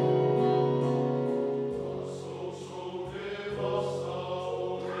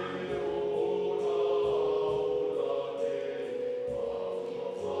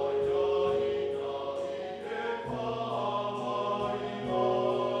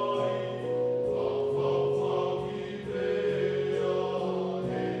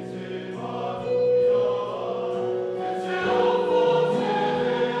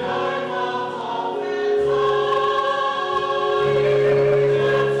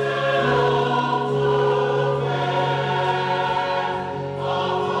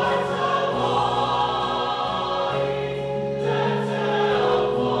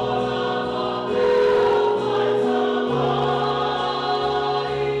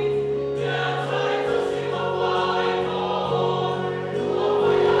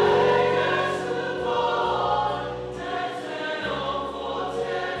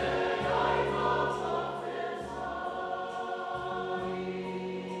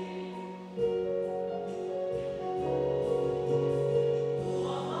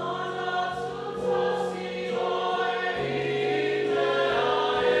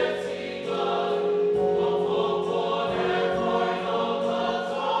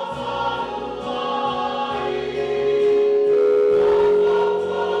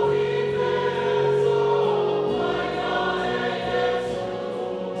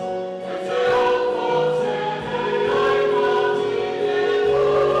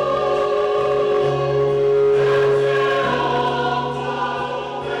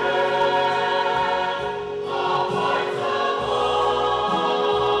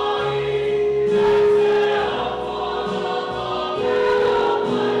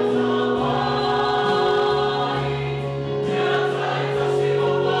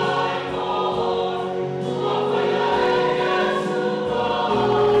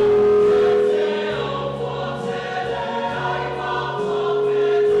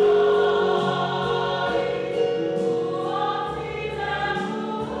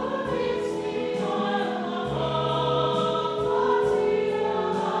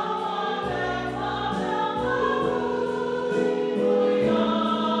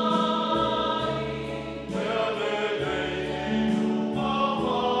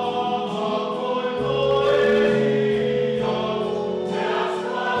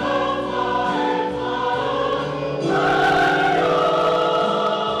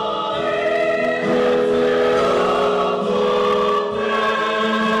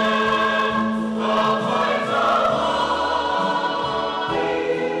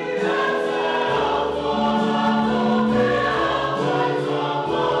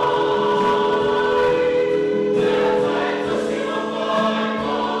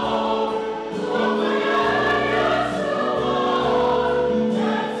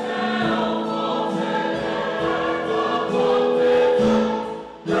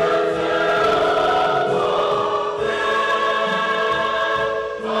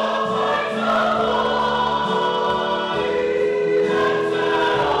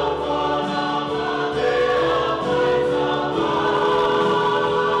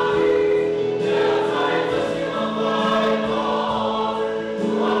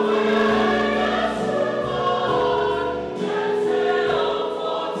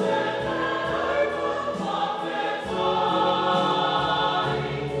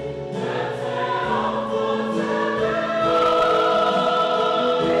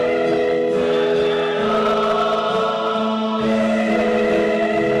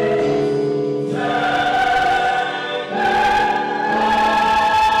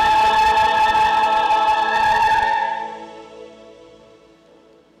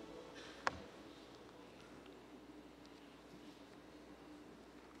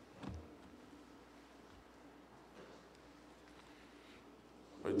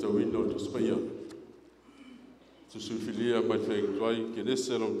 Ai tau ino to spaia. Tu sufilia mai fai tuai ke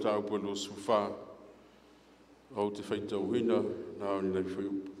nese lo tau po lo sufa. Au te fai tau hina na ni nei fai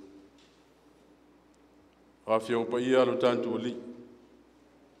upu. Rafia o paia lo tantu ali.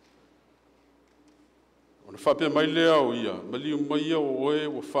 Ona whapea mai lea o ia, mali mai o oe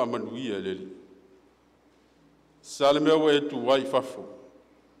o whamanuia leli. Sale mea o e tu wai fafo.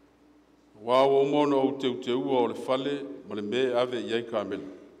 Wā o mono o te ua o le fale, ma le me ave iai kāmela.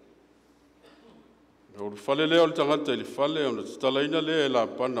 O le fale lea o le tangata i le fale, o le talaina lea e la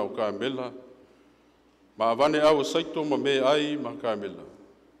pana o kāmela, ma avane au o saito ma me ai ma kāmela.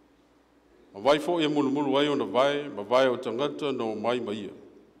 Ma vai fo e mulu ai o na vai, ma vai o tangata no mai maia.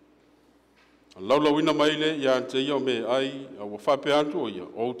 Laulauina mai le ia te ia o me ai, a wa whape antu o ia,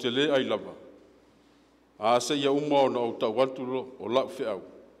 o te le ai lava. A se ia uma o na o tau wanturo o lau whi au.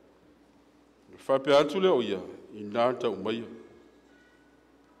 Whape antu le o ia, i nā tau maia.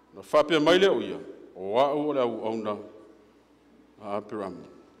 Na whape mai le o ia, o au o le au au na a apiramu.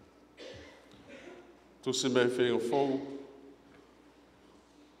 Tuse me whenga fau,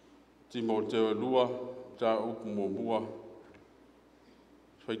 timo te lua, tā upu mō mua,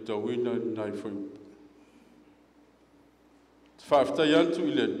 whaitauina nai whai. Te whaafitai antu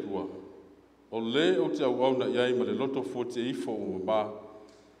i le tua, o le o te au au na iai ma le loto fo te ifo o mā,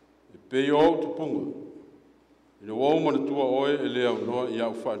 e pei o au te punga. I le wau mana tua oe e le au noa i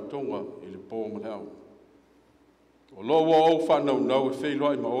au whaantonga i le pō mana au. O lo wa au whanau nau e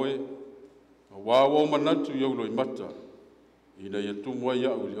wheiloa i ma oe, a wā wau manatu i aulo i mata, i na ia tumua i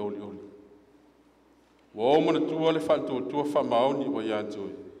au li oli oli. Wa o mana tua le whantua whamaoni o ia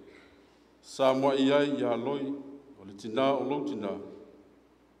toi. Sa mua i ai i aloi, o le tina o lau tina,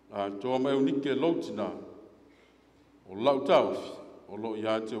 a toa mai unike lau tina, o lau taufi, o lo i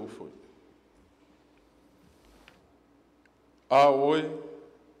ate ufoi. A oe,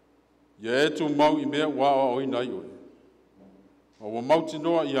 ia e tu mau i mea wā o ina i oe. O wa mau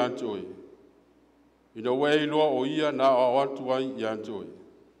tinoa i ate oe. Ina wei loa o ia na o atu ai i ate oe.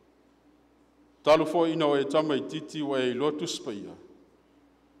 Talu fo ina o e tama i titi wa e loa tuspa ia.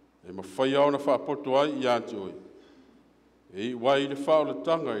 E ma whai au na whaapoto ai i ate oe. E i wai le whao le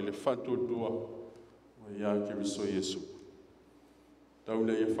tanga i le whantua dua wa i ake riso Yesu. Tau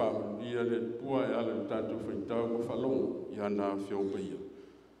le ia whao ia le pua e ala le tātou whaitau ma whalonga i ana whiong pa ia.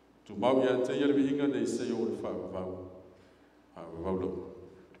 Tu mau i ate ia le vihinga nei se o le whao vau. Vau lau.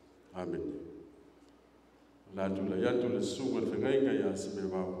 Amen. La tu la yatu le sunga le whengainga i ase me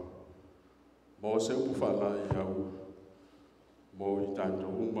vau. Mo se upu whala I au. Mo I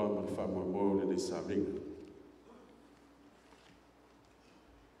tātou uma ma le whamoe le nei saminga.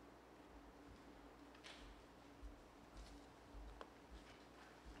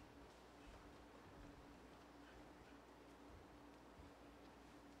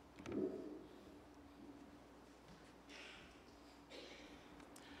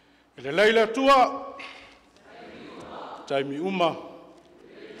 Le leila tua. Taimi uma.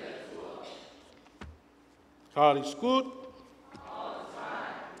 God is good.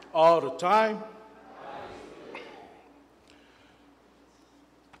 All the time.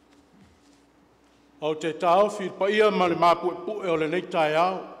 O te tau whir pa ia ma le mapu e o le nei tai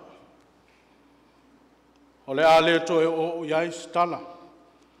au. O le ale to e o iai stala.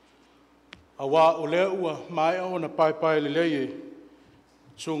 A wā o lea ua mai o na pai le leie.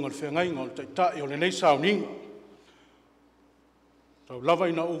 Sunga le whengai ngol te tai o le nei sauninga. Tau lava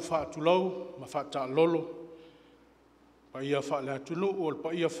ina u wha atulau, ma wha ta lolo. Pa ia wha le atunu, o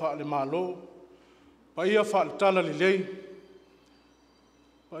pa ia wha le malo. Pa ia wha le tala le lei.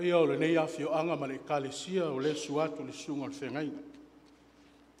 Pa ia o le nei awhio anga ma le kalesia o le suatu le sunga le whengai.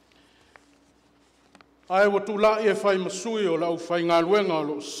 Ai wa tu la e whai masui o lau whai ngā luenga o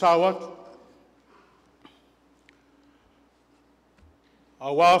lo sawatu.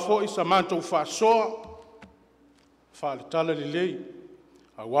 A wafo I sa mantou whaasoa, wha le tala le lei,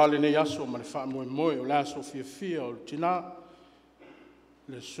 a wale nei aso ma le wha moe o le aso fia o le tina,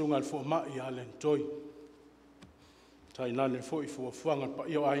 le sunga le fo mai a Lentoy. Tai nane fo I fuanga pa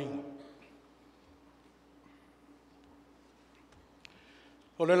I o ainga.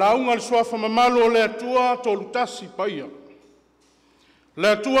 O le launga le suafa mamalo o le atua tolu tasi pa ia. Le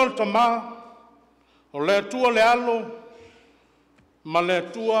atua le tama, o le atua le alo, ma le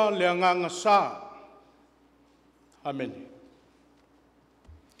atua le anganga sā. Amen.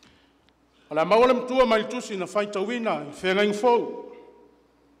 O le maua le mtua mai tusi na whaitawina I whengaing fau.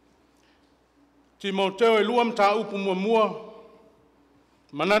 Timoteo e lua mta upu mua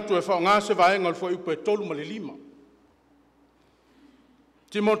manatu e whao ngase vaenga le fwoi upu e tolu ma le lima.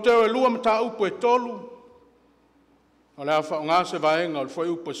 Timoteo e lua mta upu e tolu o le a whao ngase vaenga le fwoi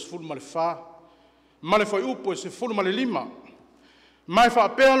upu e sifuru ma le wha ma le fwoi upu e sifuru ma le lima. Mai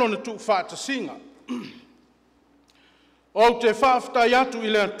whaapelo na tu whaatasinga. O te whaaftai atu I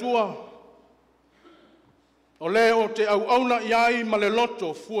le atua. O le o te au auna iai ma le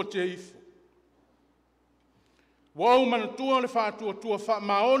loto fua te ifu. Wa au manatua le whaatua tua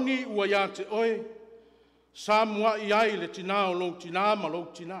whaamaoni ua ia te oe. Samua iai le tina o lou tina ma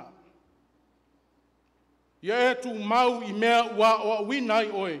lou tina. Ia e tu mau I mea ua o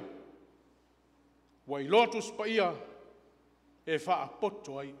awinai oe. Wa I lotus pa ia. E wha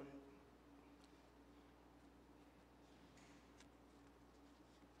poto ai.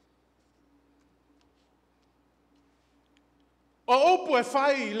 O opu e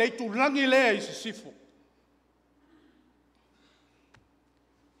whai le tu langi lea I se sifu.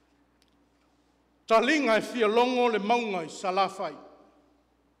 Talinga e fia longo le maunga I salafai.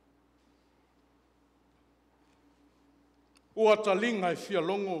 Ua talinga e fia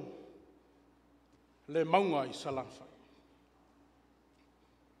longo le maunga I salafai.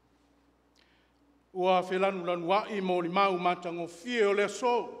 Ua whelanu lanu wai mo li mau matango fie o le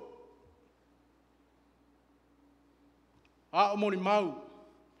so. A o mo li mau.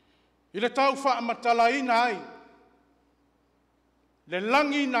 I le tau wha matala ina ai. Le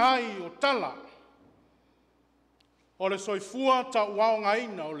langi ina ai o tala. O le soifua ta waonga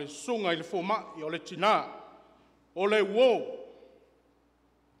ina o le sunga I le fomai o le tina. O le wo.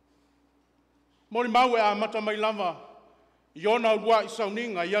 Mo li mau e a mata mai lava. I ona ua I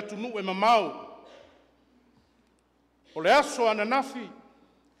sauninga I atunu e mamau. O le aso ananafi,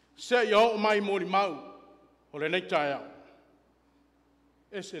 se ia o mai mori mau, o le nei tae au.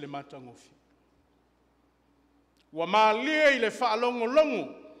 Ese le matangofi. Ua maalia I le whaalongo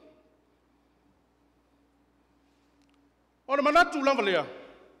longo. O le manatu lava lea.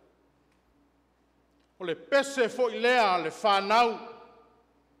 O le pese fo I lea le whanau.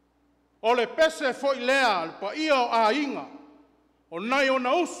 O le pese fo I lea le pa ia o a inga. O nai o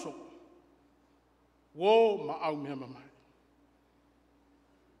na uso. Wo ma au mea mamai.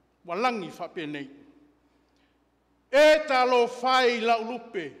 Walangi whape nei. E talo whai lau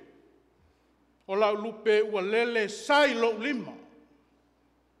lupe. O lau lupe ua lele sai lo lima.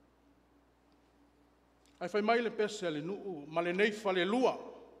 Ai whai mai le pese le nuu, ma le nei whale lua.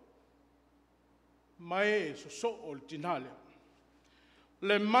 Mai so so o le tinale.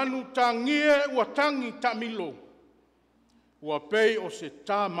 Le manu tangie ua tangi tamilo. Ua pei o se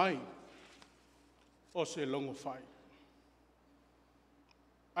tā mai. O se longo whai.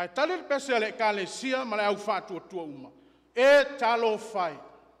 Ai tale le pese le kalesia ma le au whātua uma. E talo whai.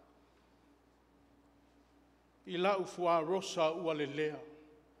 I la ufua rosa ua le lea.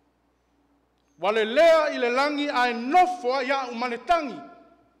 Wa le lea i le langi ai nofo a ia umanetangi.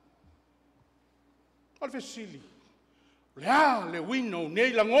 O le fesili. Lea le wino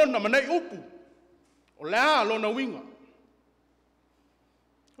nei langona ma nei upu. O lea lona winga.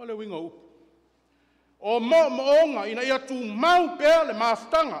 O le winga upu. O moonga ina ia tu mau pea le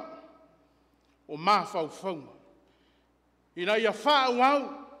maftanga. O mafaufaunga. Ina ia whau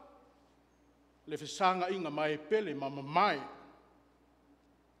au. Le fesanga inga mai pele mama mai.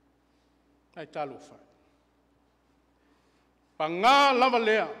 Ai talo whai. Pa ngā lava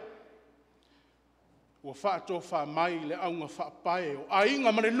lea. Ua whaato wha mai le aunga whaapae. O a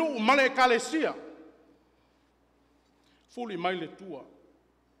inga mare nuu male kalesia. Fuli mai le tua.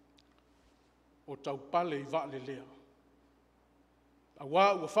 O Taupaleivaalelea.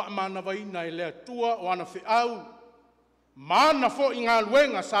 Awa ua whaamana waina e lea tua o ana whiau. Mana fo i ngā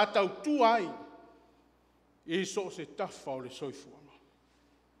luenga sa tau tua ai. I so se tafa o le soifuanga.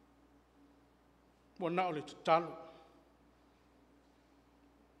 Wana o le tatalo.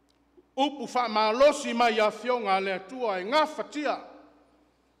 Upu whaamalosi mai a fionga lea tua e ngā whatia.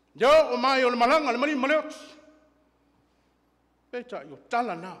 Yo o mai o le malanga le mani maleot. Peta i o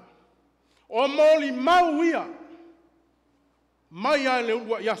tala nā. O moli mau ia. Mai ai le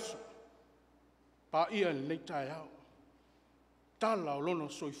ulua yaso. Pa ia le leitai au. Tala o lono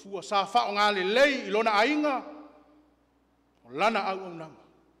soifua. Sa whao ngā le lei i lona ainga. O lana au au nanga.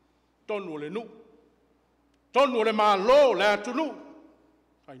 Tonu o le nu. Tonu o le malo le atunu.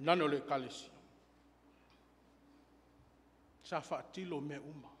 Ai nano le kalesi. Sa whaatilo me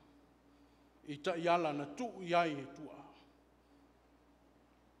uma. I ta iala na tu iai e tua.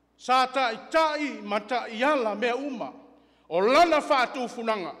 Sa ta i tai ma ta iala me uma. O lana whaatu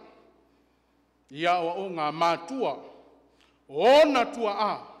funanga. Ia o ngā mātua. O na tua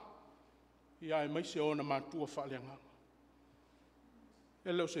a. Ia e maise o na mātua whaaleanga.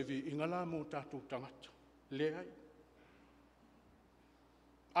 E leo se vi ingala mo tātou tangata. Le ai.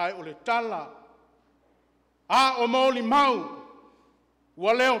 Ai o le tala. A o maoli mau.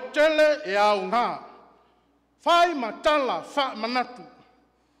 Ua leo tele e au ngā. Whai ma tala wha manatu.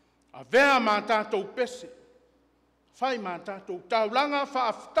 A vea ma tātou pese. Whai ma tātou taulanga wha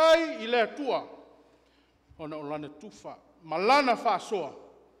aftai i lea tua. Ona o lana tufa. Ma lana wha soa.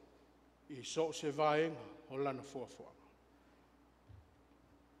 I so se vaenga o lana fuafua.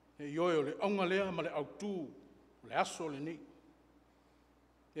 E ioe o le aunga lea ma le autū. O le aso le ni.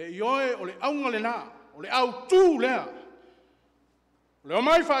 E ioe o le aunga le nā. O le autū lea. O le o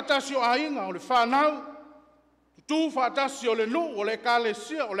mai whaatasi o ainga. O le whanau. Tu whaatasi o le nu. O le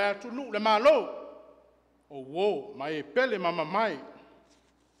kālesia. O le atunu. O le malo. O wo. Mai e pele mama mai.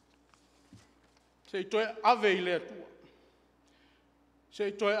 Se i toe ave i lea tua. Se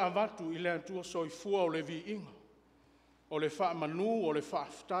i toe avatu i lea tua soifua o le vi inga. O le wha manu, o le wha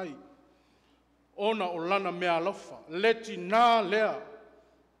aftai. Ona o lana mea lofa. Leti nā lea.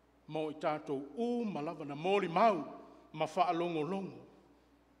 Mo i tātou u malawa na mōri mau. Ma wha longo longo.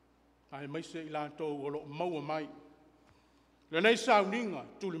 Ai maise i lātou o lo maua mai. Le nei sauninga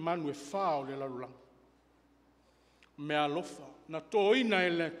tuli manu e wha o le larulanga. Mea lofa. Na tō ina e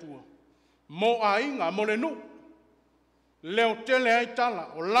lea tua. Mo a inga, mo le nu. Leo tele ai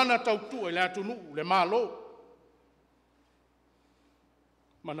tala, o lana tautua i le atunu, le malo.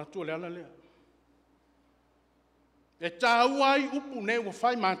 Mana tua le ala lea. E tā uai upu ne ua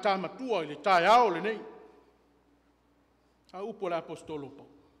whai mātā matua i le tai ao le nei. A upu le apostolo pau.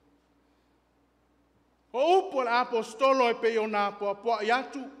 O upu le apostolo e pe o nā poa i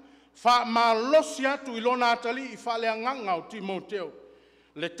atu, wha malosi atu i lona atali i wha le anganga o Timoteo.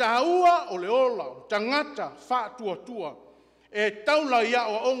 Le tāua o le ola, o tangata, wha tua. E taula ia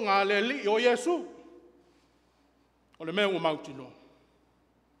o ngā le li o Yesu. O le mea ua mautino.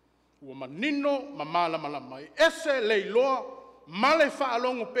 Ua manino, ma malama. Ese le iloa, male wha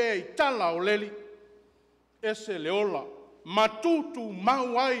alongo pēa i tala o leli. Ese le ola, matutu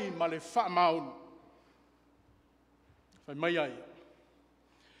mau ai ma le wha maunu. Whai mai ai.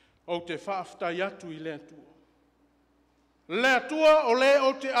 O te wha aftai atu i lea tua. Lea tua o le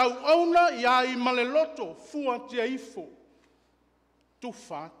o te au auna i ai male loto fua tia ifo. Tu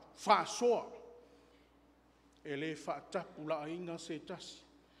wha soa. E le wha tapu la inga se tasi.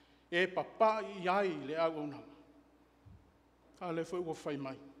 E papa i ai le au auna. A le fwoi ua whai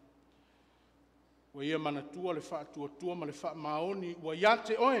mai. Ua ia mana tua le wha tua ma le wha maoni. Ua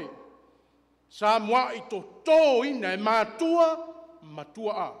iate oe. Sa mua i to tō ina e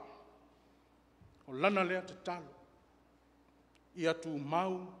matua a. O lana lea te talo. ia tu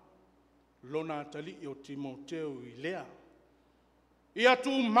mau lona tali o Timoteo i lea. Ia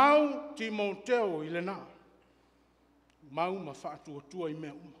tu mau Timoteo i lena. Mau ma whaatua tua i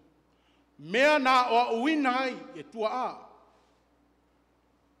mea uma. Mea na o uina ai e tua a.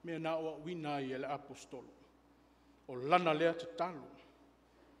 Mea na o uina ai e le apostolo. O lana lea te talo.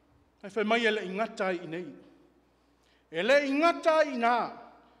 Ai whai mai e le ingata i nei. E le ingata i nā.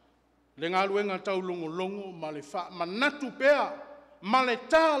 Le ngā luenga tau longo ma le wha manatu pea. Ma le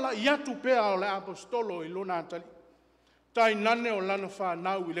tāla i atu pea o le apostolo i lona atali. Tai nane o lana wha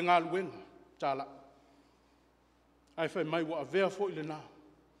nau i le ngā luenga tāla. Ai whai mai wa avea fo i le nā.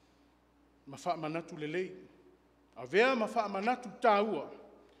 Ma wha manatu le lei. Avea ma wha manatu tāua.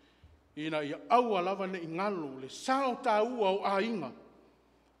 Ina ia aua lava ne ingalo le sao tāua o a inga.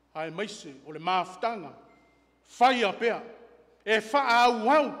 Ai maise o le maafutanga. Whaia pea. E wha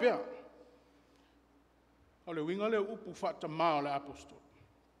au pea. O le winga le upu whata maa le apostol.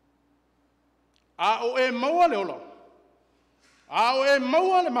 A o e maua le ola. A o e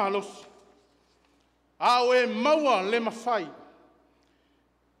maua le mahalosi. A o e maua le mawhai.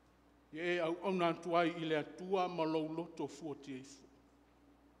 E au nātu ai i le atua ma lou loto fuati eifu.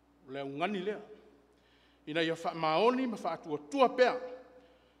 Le au ngani lea. Ina ia wha maoni ma wha atua tua pea.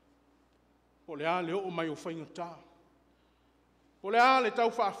 O le a le o mai o whainga tā. O le a le tau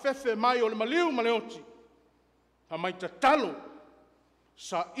wha fefe mai o le maliu ma le oti. Ha mai ta talo.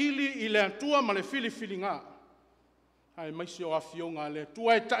 Sa ili i le atua ma le fili ngā. Hai mai se o awhionga le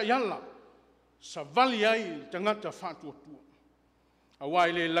atua e ta iala. Sa vali ai tangata whātua tua. A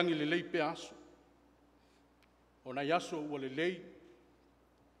wai le langi le lei pe aso. O na yaso ua le lei.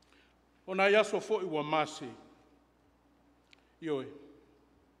 O na yaso fo i ua mase. Ioe.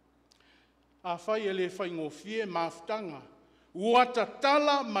 A whai e le whai ngofie maafutanga. Ua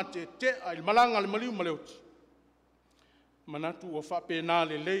tatala ma te a il malanga le maliu ma le oti. Manatu o wha pēnā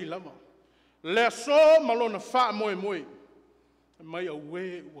le lei lama. Le so malona wha moe. Mai a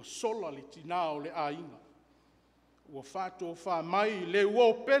ue ua sola le tina o le ainga. Ua whātua wha mai le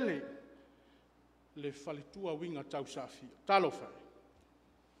ua pele. Le whaletua winga tau sāwhia. Talo whai.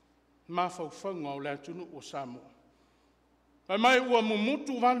 Mā whauwhanga o le atunu o Samoa. Mai ua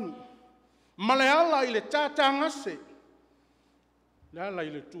mumutu wanu. Male ala i le tātā ngase. Le ala i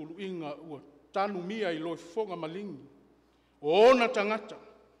le tulu inga ua tanu mia i loi fonga malingi. O ona tangata.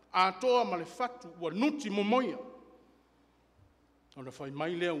 Atoa ma le fatu ua nuti momoia. Ona whai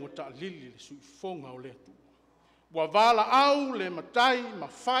mai lea ua ta lili le sui fonga o le atu. Ua vala au le matai ma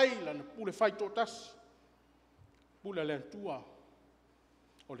whai lana pule whai tōtasi. Pule le atua.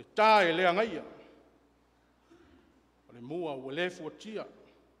 O le tā e lea ngaia. O le mua ua le fuatia.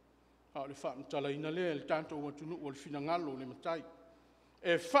 A le wha mtala ina lea le tanto ua tunu o le fina ngalo le matai.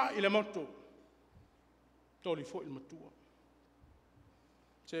 E wha i le moto. Toli fo i le matua.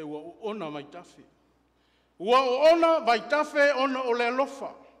 Se ua ona mai tafe. Ua ona vai tafe ona o le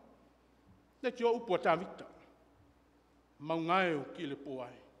alofa. Ne ki o upua tāmita. Maungae o ki le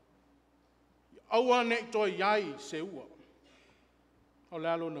poai. Aua ne toi iai se ua. O le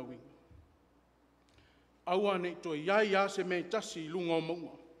alo na winga. Aua ne toi iai a se me tasi lunga o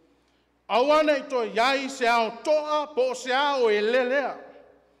maunga. Aua ne toi iai se ao toa po se ao e lelea.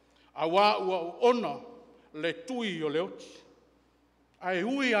 Aua ua ona le tui o le oti. Ai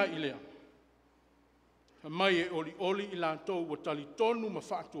hui a ilea. Mai e oli i lantou ua tali tonu ma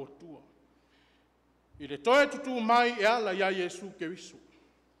whaatua tua. I le toe tutu mai e ala ia Yesu ke wisu.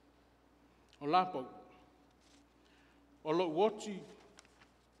 O lapau. O lo uoti.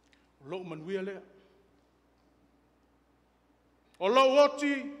 O lo manuia lea. O lo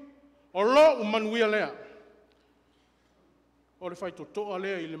uoti. O lo manuia lea. O le whai totoa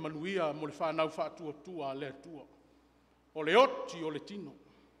lea i le manuia mo le whanau whaatua tua lea tua. O le oti o le tino.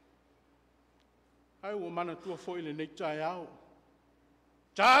 Ai ua mana tua fo i le nei tae au.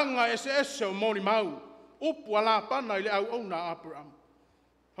 Tanga ese o mori mau. Upu ala pana i le au au na Abraham.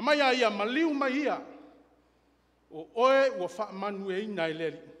 Hamai a ia maliu mai ia. O oe ua wha manu e ina i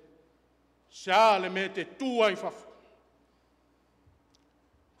leri. Sia le me te tua i fafu.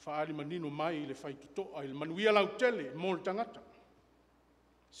 Whaari manino mai i le whai tutoa i le manuia lau tele mo le tangata.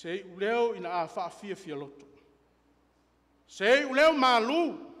 Se uleo ina a wha fia loto. Se uleo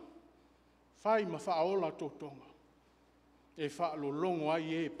malu. Whai ma whaola tōtonga. E whaalolongo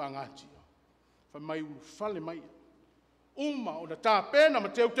ai e pangatia. Whai mai ulu whale mai. Uma o na tā pēna ma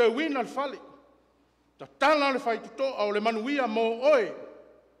teu wina le whale. Ta tala le whai tutoa o le manuia mo oe.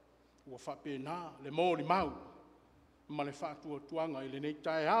 Ua wha pēnā le mō li mau. Ma le whaatua tuanga i le nei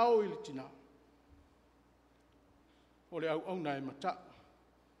tae ao i le tina. O le au au na e mata.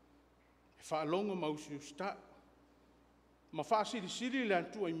 E whaalongo mausi usta. ma whaasiri le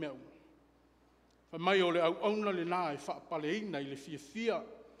antua I meu. Fa mai o le au auna le nā e whaapaleina I le fia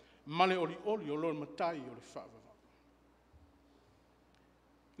ma le oli o lor matai o le whaavava.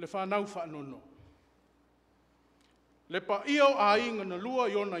 Le whanau whaanono. Le pa io a inga na lua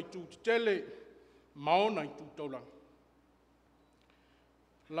I ona I tū tele maona I tū taulang.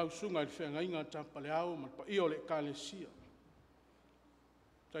 Lau sunga I whenga inga Taupaleau ma pa io le kalesia.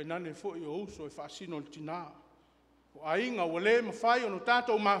 Tai nane fo I o uso e whaasino le tina. O a inga o le ma whai ono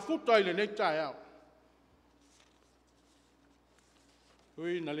tātou mafuta I le nei tai au.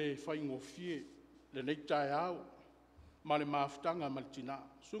 Ui na le whai ngofie le nei tai au. Ma le mafutanga ma le tina.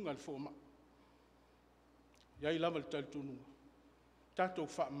 Sunga le fōma. Iai lava le talitunua. Tātou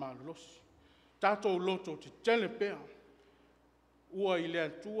wha mālosi. Tātou loto te tele pea. Ua I le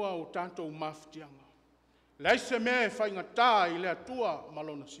atua o tātou mafutianga. Leise mea e whainga tā I le atua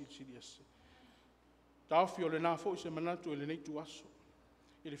malona siri ase. Tāwhi o le nā fo I se manatu e le nei tu aso.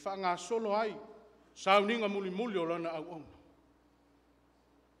 I le wha ngā solo ai. Sauninga muli o lana au au.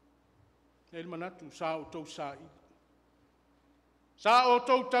 E le manatu sa o tau sa I. Sa o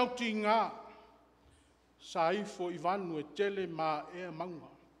tau tau ti ngā. Sa I fo I vanu e tele ma e maunga.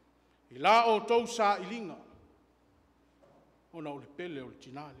 I la o tau sa I linga. Ona o le pele o le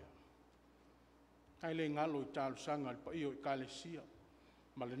tinalia. Kai le ngalo I tālu sanga le pa io I kalesia.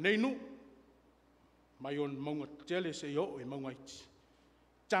 Ma le neinu. Mai on maunga tele se o e maunga iti.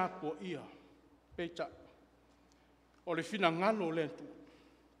 Tāpua ia. Peita. O le fina ngalo le tu.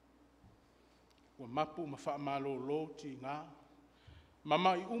 Ua mapu ma wha malo lo ti ngā.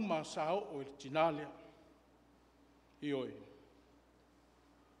 Mama I uma sa o le tinalia. Ioi.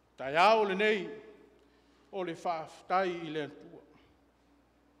 Tai au le nei, o le whaaftai I le atua.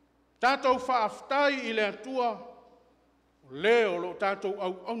 Tātou whaaftai I le atua, o leo lo tātou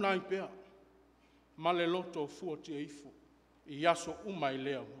au nai pea, ma le loto fua tia ifo, I aso uma I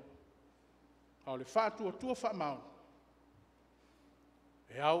leo. Au le whaatua tua whaamau,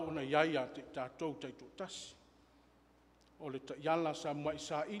 e au na iai a te tātou taito tasi, o le ta iala sa mua I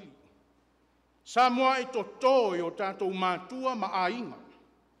sa ili. Sa mua I to toi o tātou mātua ma ainga.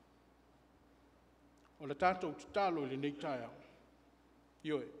 O le tātou tutalo I le nei tai au.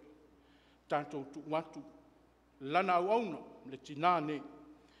 Ioe, tātou tu watu, lana au auna, le tina nei,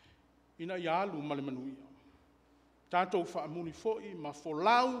 ina I alu ma le manuia. Tātou whaamuni foi ma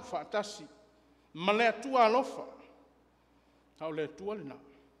folau whaatasi, ma le atua alofa. Hau le atua le nā.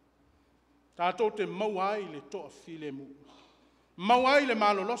 Tātou te mauai le toa file mu. Mauai le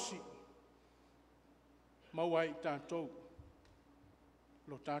malolosi. Mauai tātou.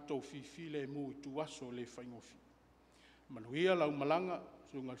 Lo tātou file mu I tu aso le whaingofi. Manuia lau malanga,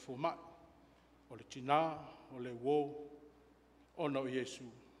 sunga le fōmai. O le tina, o le wō, ona o Yesu.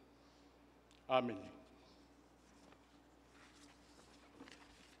 Amen.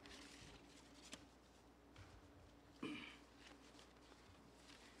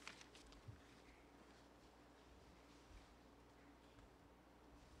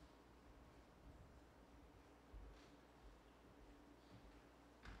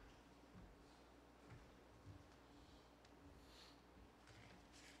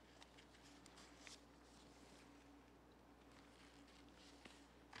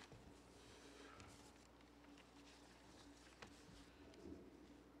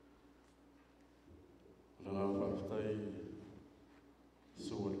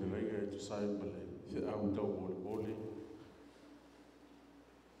 Se au tau mole.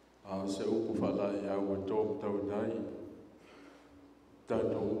 Se upu whalai au e tōm tau nai.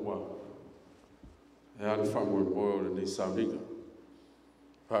 Tātou ua. E ala whamu e moe o nei saminga.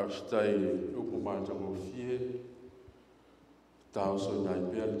 Pāustai upu mātau o fie. Tāo so nai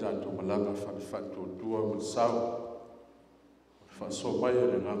pia le tātou malanga whanwhantua tua mo sau. Whanso mai e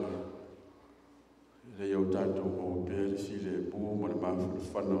le nganga. Le iau tātou o pia le file e bua ma le mawhana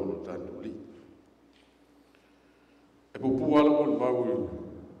whanau o tātou li. E pupu ala o le mau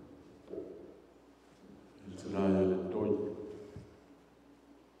I tana ia Lentoy.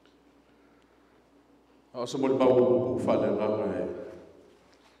 A sa mo le mau pupu whale nganga e.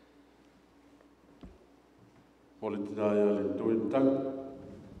 O le tana ia Lentoy tang.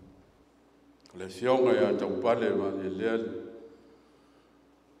 Le fionga ia taupale ma le lea.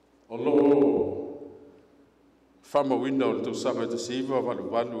 O lo whama wina o le tausanga te siva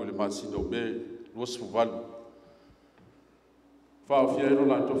walu le masino me luasfu walu. Whaafia ero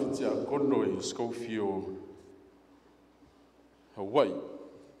la tofitia kono I Schofield, Hawaii.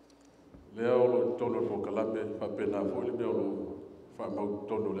 Lea olo tono mo kalame, papena fo le mea olo whaamau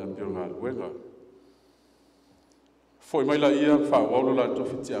tono le apio ngā luenga. Foi mai la ia whaawaulo la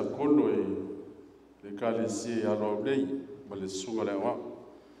tofitia kono le kale si alo nei, ma le sunga le wa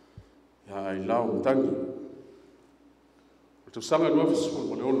ya ai lau tangi tu sanga no fisu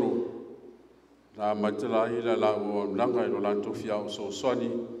mo le ono la matala ila la o langa no la to fia so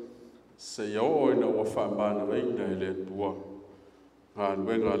swani se yo ina wa fa ma na ina le tua nga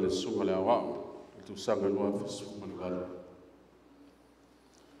luenga le sunga le wa tu sanga no fisu mo le wala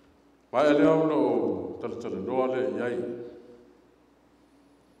mai le ono tala no le yai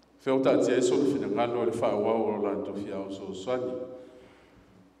Feuta tia e solo fina ngalo le fa wa o la to fia o so swani.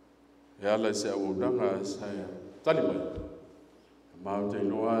 E ala se o danga sa ya. Tali mai. Ma te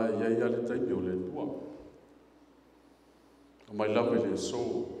noa ia ia le tai o le tua. O mai lava le so.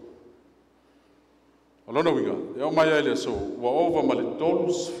 O lona winga. E o mai ai le so. Wa ova ma le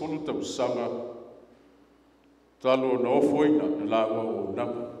tolus fulu tau sanga. Talo na ofoina na la wa o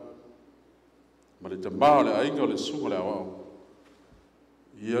nanga. Ma le tamao le ainga o le sunga le awao.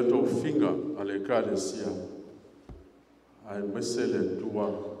 Ia tō whinga a le kālesia ai mese le tua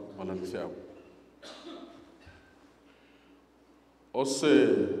malani whiau. O se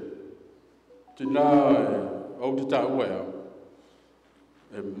tina e au te tā ua au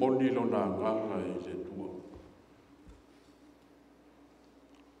e moni lo nā nganga i le tua.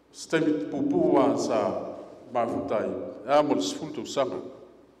 Stemi pupua sa mafutai e amo le sifultu sanga.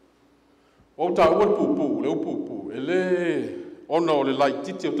 O tā ua pupu, le upupu, e le ona o le lai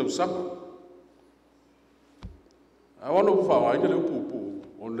titi o tausanga. A ono uwhawa ina le upupu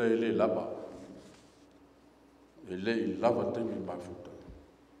o le lava. E le lava temi mafuta.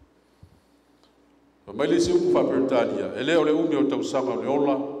 O mai le si upu whapertania, e le o le umi o tausanga o le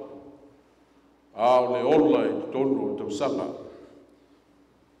ola, a o le ola e tonu o tausanga.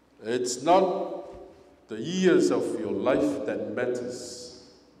 It's not the years of your life that matters,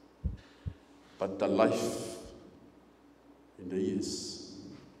 but the life in the years.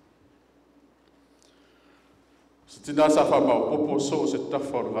 Se tina sa wha mau popo so se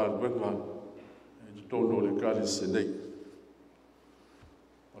tafa o ngā luenga e tono le kāle se nei.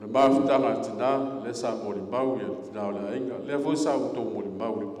 O le māwhitanga tina le sa mo le mau e tina o le ainga, le avoi sa o tō mo le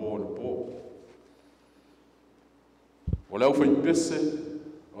mau le pō le pō. O le au whai pese,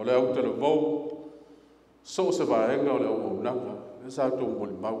 o le au tele vau, so se vaenga o le au nanga, le sa tō mo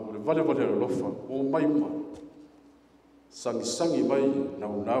le mau, le vale vale le lofa, o mai ma. Sangi mai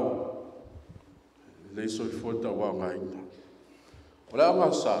nau le so i fota wa ngaina. O le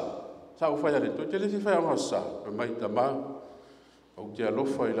anga sa u fai ale to te le fai anga sa, pe mai tama o te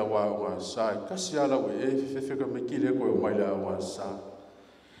alofa i la wa anga sa, kasi ala we e fefeka me kile ko o mai la anga sa.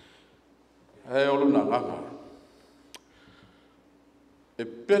 E o luna nganga. E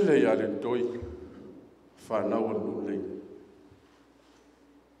pele i ale toi whanau o nulei.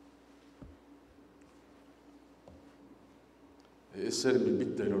 E sere mi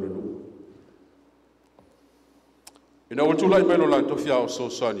bita i lona nuu. Ina o tulai melo la tofia o so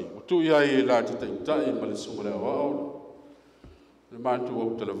sani. O tu ia i la te taitai ma le sunga le awao. Le mantu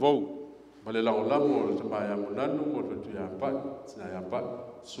o te le vau. Ma le lango lango o le tamai amu nanu o le tu ia pai. Tina ia pai.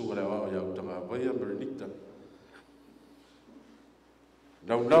 Sunga le awao ia utanga avaia marinita.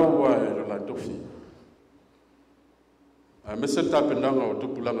 Nau wa e la tofi. A mesel tapenanga o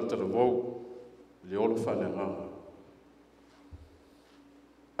tupulanga te le vau. Le olo fale nganga.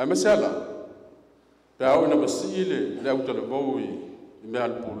 A mesela, pe au ina masile le au tele vau i mea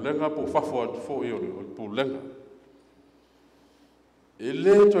le pulenga po fafo atu fo i o le pulenga. E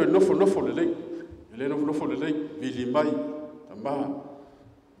le to e nofo le lei, e le nofo le lei, vili mai, tamaha,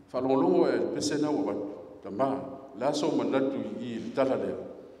 whalongolongo e pesena o watu, tamaha, le aso manatu i le tala lea,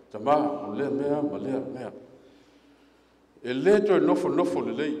 tamaha, o lea mea, ma lea mea. E le to e nofo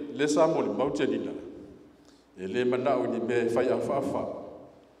le lei, le sa mo le mautenina, e le manao ni me fai a fafa,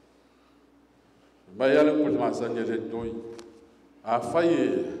 mai ala ko ma sa ni le doi a fai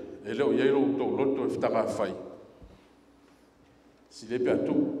e le o yelo to loto ftanga fai si le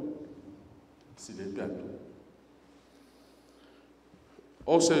piatu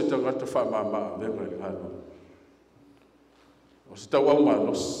o se tanga to fa mama le mai halo o se tawa ma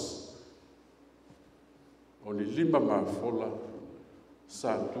nos o ni lima ma fola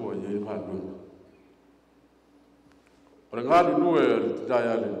sa tu ye halo o ngalo no e dai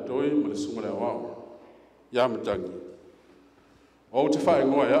ale doi mo le sunga le wa ya Matagi. O te whae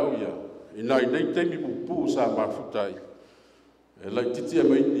ngoa e au ia, i nei teimi pupu sa mafutai. E lai titi e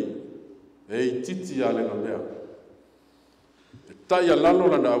maini, e i titi a lenga mea. E tai a lalo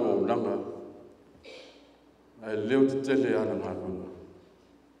lana au nanga, e leo te tele ana ngānunga.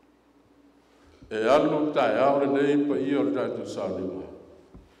 E alu tai aore nei pa i o tai tu sa lima.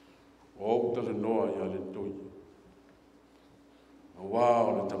 O au tala noa i a Lentoy. A wā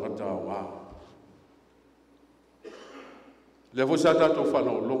o le tangata a wā. Le vo sa tatou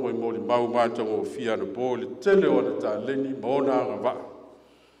whanau longo I mo le mau mātanga o fia na bō le tele o na tā leni maona anga wā.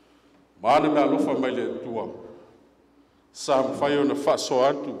 Maana mea lofa mai le tua. Sa mwhai o na whaso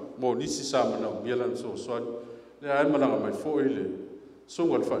atu mo nisi sa mana o miela na so soani. Le ai mananga mai fōi le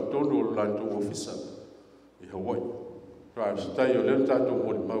sunga le whaatono o lantou ofisa I Hawaii. Rai sitai o leo tatou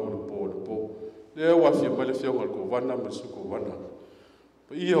mo le mau le pō. Le wafia mai le whionga le kovana ma su kovana.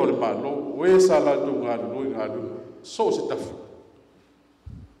 Pa ia o le malo, o e sa lantou ngā lului ngā lului. So se tafu.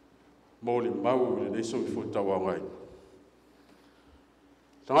 Mo le mau le nei so I fōtawa ngai.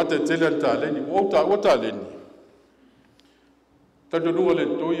 Tangata e tele anta leni, o ta leni. Tanto nunga le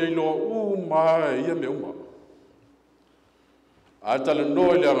toi e loa, maa ia me uma. A tala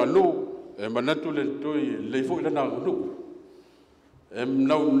no le anga nu, e manatu le toi le fo ila na anga nu. E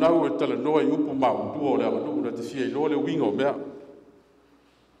nau e tala no e upu maa udua o le anga nu, na te fia I loa le winga o mea.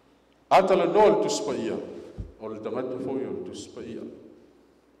 A tala no le tuspa ia, o le tangata fo I o le tuspa ia.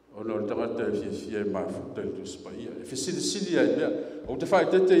 O le tangata e fia e maa futa le tuspa ia. E fisili ai mea, o te whae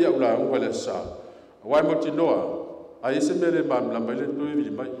tete ia ula unga le sa. Wai mo ti noa, a ese mere mam la mai le toi vi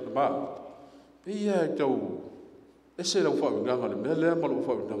mai ma ia tau ese la fa nganga le mele ma lo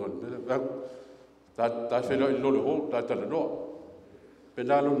fa nganga le mele ta fe lo lo ho ta no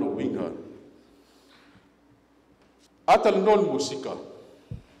penalo no winga ata no musika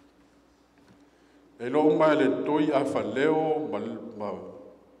e lo mai le toi a fa leo ma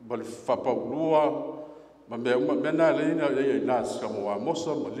fa paulua ma me na le na sa mo a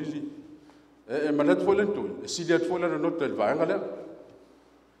mosa ma lili e malet fo lento e siliat fo la no tel va ngale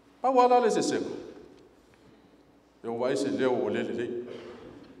pa wala le se seko e o vai se leo o le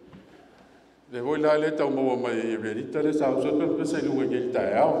voi la le ta mo mai renita le sa so to se lu ngi ta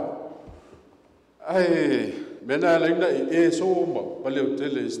ya ai mena la ina e so mo pa le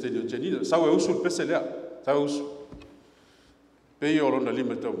hotel stadio genida sa o usul pese le sa usul pe yo ro na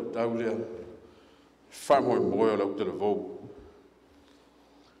limita ta ulia fa mo la hotel vo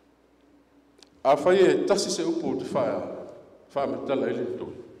a fai e tasi se upo te wha matala e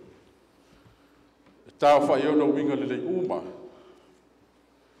Lentoy. E tā whai au na winga le lei uma.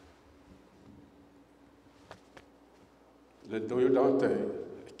 Lentoy o dante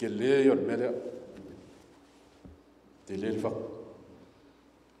ke le o mele te le wha.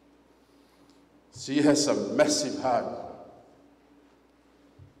 She has a massive heart.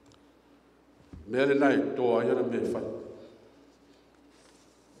 Mele nai toa iana me whai.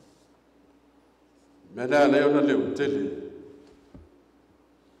 Mena le ona le tele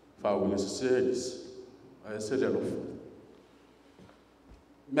fa o le series a ese le lo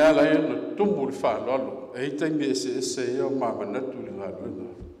me ala e no tumbu le fa lolo e te mi ese e o mama na tu le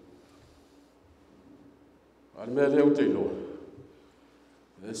ngalo al me le o te lo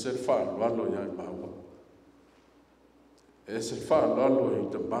ese fa lolo ya mama ese fa lolo e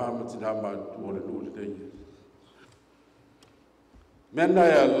te mama te na ma tu le no le dei mena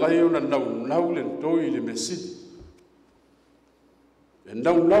ya laiona nau le toi le mesidi e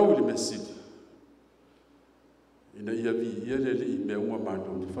nau le mesidi ina ia vi ia le me uma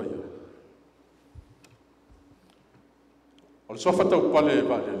mando te faia o sofa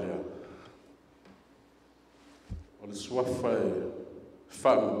Taupaleivaalelea o le sofa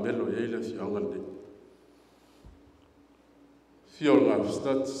fa melo e le fianga le fiona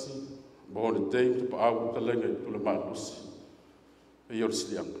stati mo le tempo pa au talenga tu le malusi e yor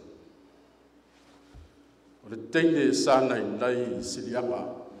silianga. O le teine sana I nai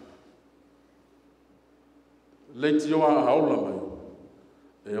silianga. Leiti oa haola mai,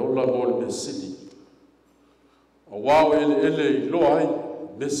 e ola mo le mesidi. O wao ele I loa ai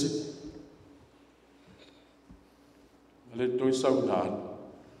mesidi. Le toi sau nālu.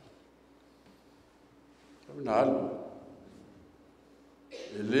 Sau nālu.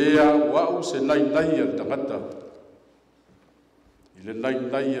 E lea wau se nai al tangata. Le nai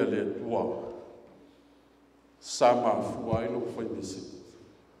le tua sama fua I lo fai misi.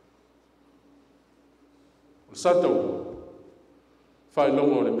 O sato fai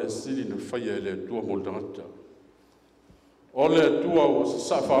longo le mesili na fai le tua mo tangata. O le tua o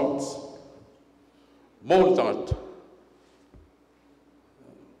sa faut mo tangata.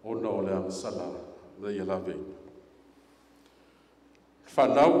 O no le amsala le yalave.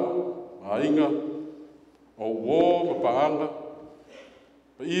 Fanau ainga o wo paanga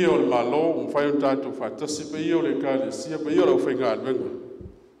pa ia o le malo, un whai un tātou whātasi, pa ia o le kālesia, pa ia o le whai ngā luenga.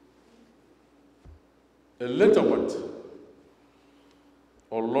 E leta wat,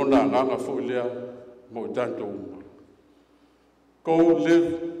 o lona nganga fōilea mo I tātou uma. Go live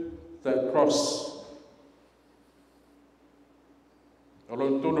that cross.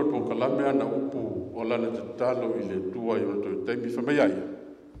 Alo tono to kalame ana upu o lana te talo I le tua I o to taimi whamaiaia.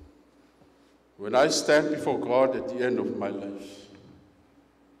 When I stand before God at the end of my life,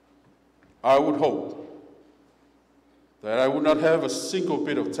 I would hope that I would not have a single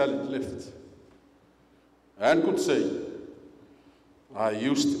bit of talent left and could say, I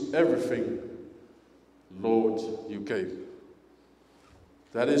used everything, Lord, you gave.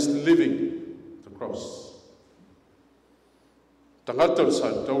 That is living the cross. Tangata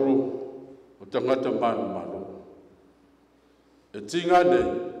sa tauro o tangata manu manu. E tinga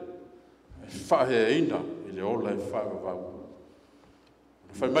nei, whahe ina I le ola whakawau.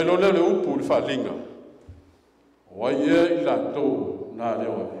 Whai mai lo leo le upu le whalinga. O ai I la tō nā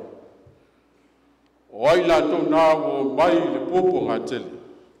leo ai. O ai la tō nā o mai le popo ngā tele.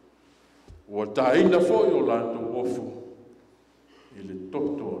 O tā ina fōi o la tō ofu I le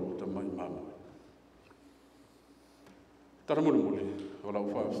toto o ta mai mama. Tara muli muli o lau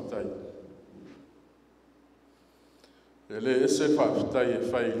whaafitai. E le ese whaafitai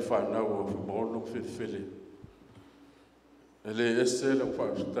e whai I whanau o whamaono whiwhile. E le ese le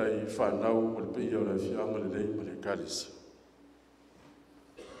whaafitai I whanau o le pia o le whianga le lei ma le kalisi.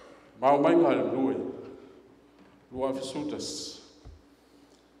 Mao mai ngā le lue, lua fisutas,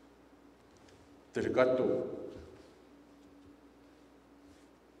 te le gato,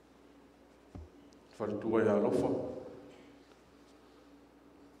 wharitua I alofa,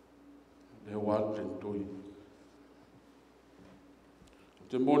 le wālu Lentoy.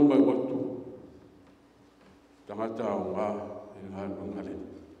 Te mōni mai watu, tangata o ngā I ngā nungale,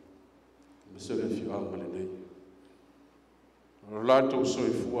 mesere whianga le nei. O lātou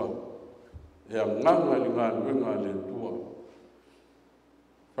soifua, e a nganga I ngā nuenga le tua,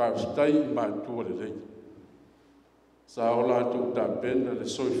 whaafitai I mātua le lei. Sa o lātou tā pena le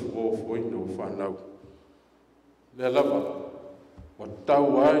soifua o fuaina o whanau. Le lava, wa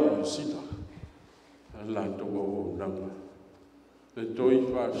tau ai I sina, a lātou o nanga. Lentoy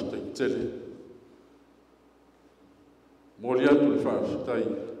whaafitai tele. Mōli atu le whaafitai,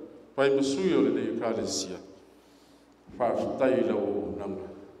 pai masui o le nei kālesia. Whaafitai la o nanga.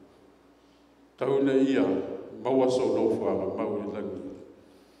 Tauna ia, maua so lofa mau I langi.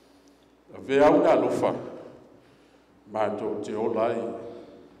 A vea una lofa, mātou te olai,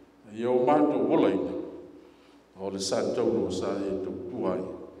 I o mātou olaina, o le sātou o sa e tau tuai,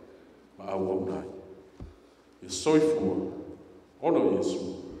 ma au au nai. E soifua, ono Yesu.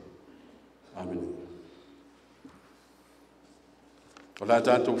 Amen. O la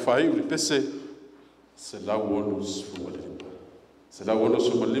tātou whai uri pese, se lau onu sumalima. Se lau onu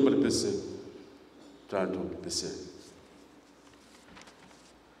sumalima le pese, tātou le pese.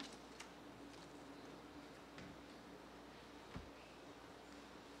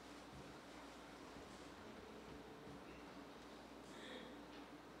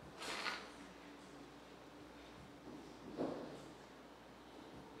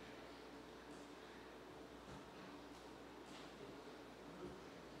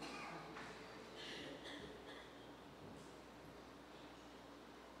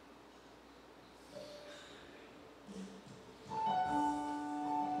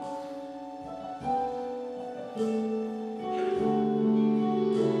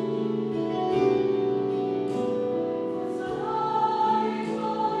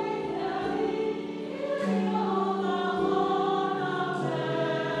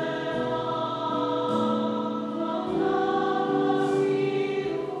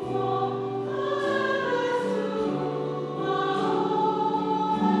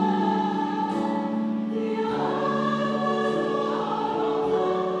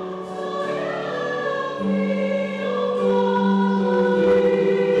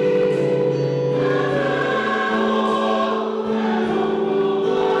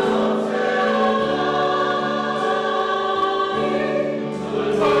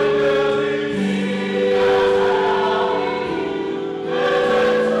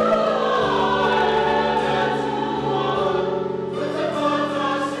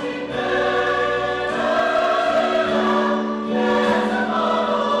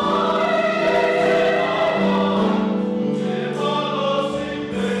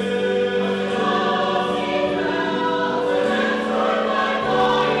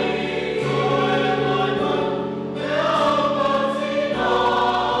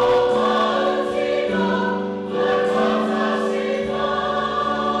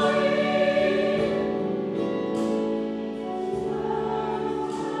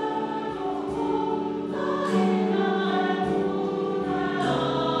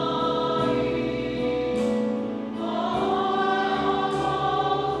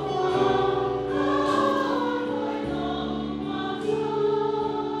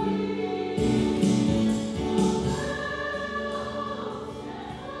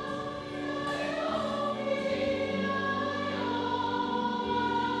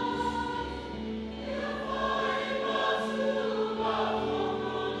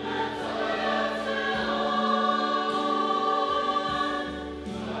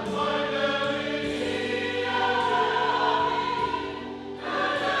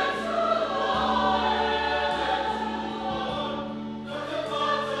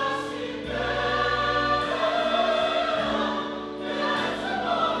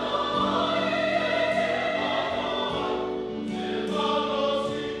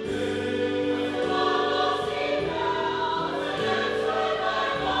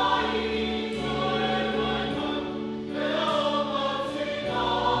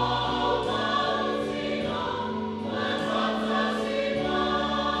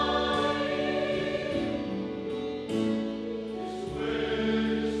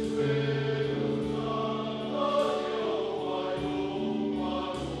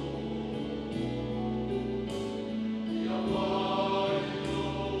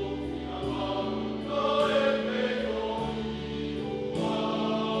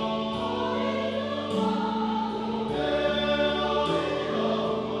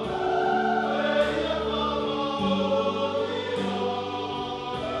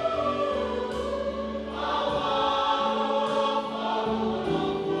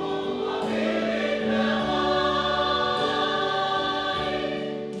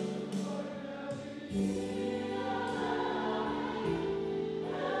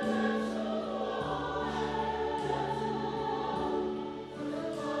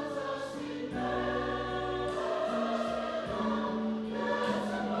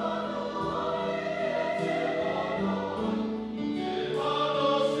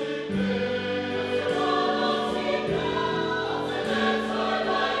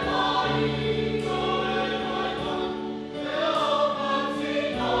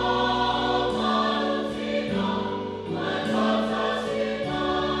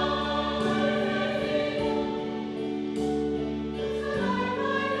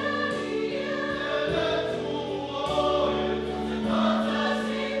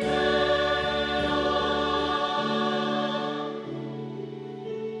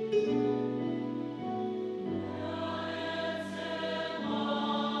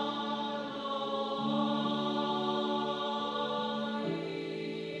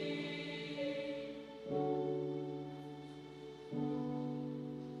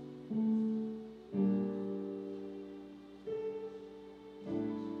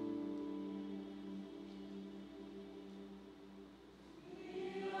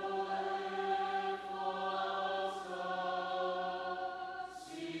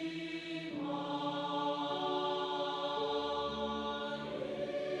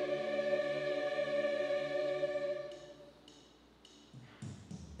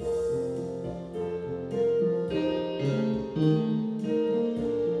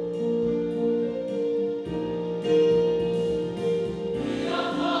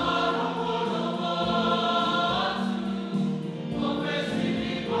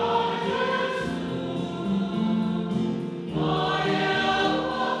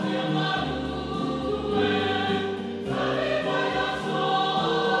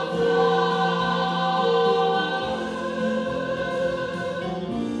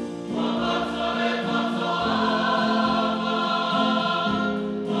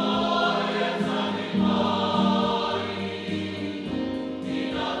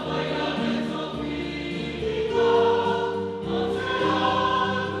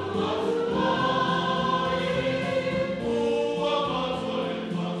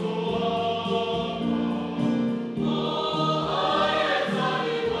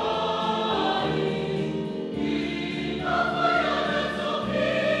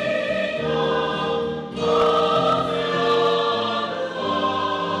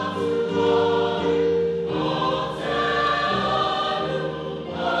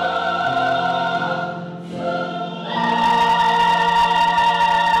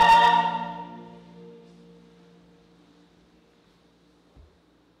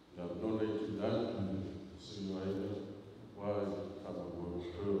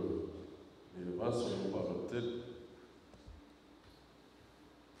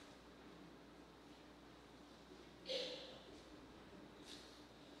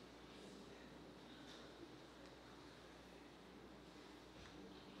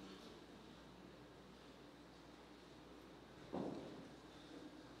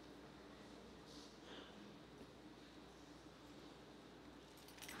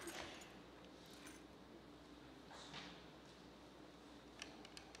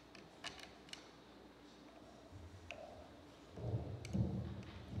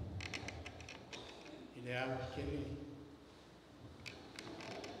 le au kele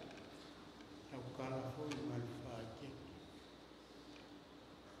au kala foi mal faake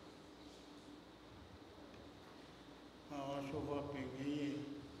ma o so va pengie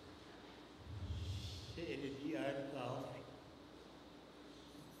se ele di ar ka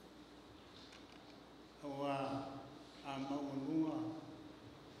wa ama unua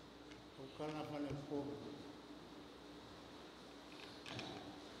au kala fale ko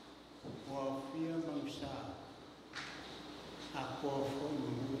wa fia mangsa ako fo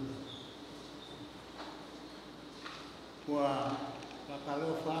nungula wa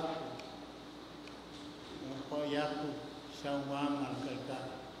kakalo faku ko yaku sawang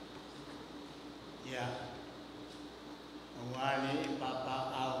alkaika ya awale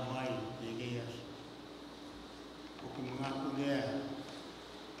papa au mai yegeas ukumngaku dia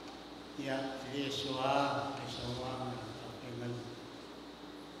ya lesoa sawang apengal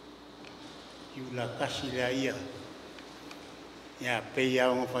yula kasila ia ya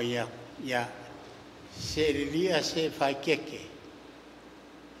peia o fa ya se lia se fa keke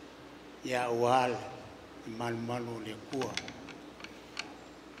ya wal mal malu le kua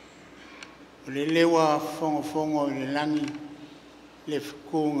le lewa fongo le langi le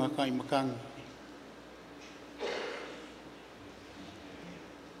fukunga kai makang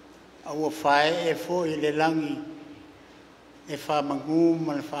awa fae e fo le langi e fa mangu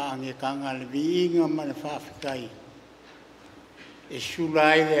mal fa ange kanga le vinga mal fa fikai e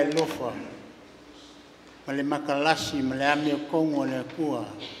sulai le lofa male makalasi male ame kongo le kua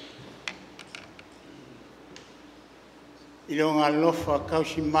ilonga lofa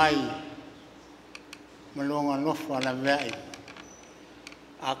kausi mai malonga lofa la vai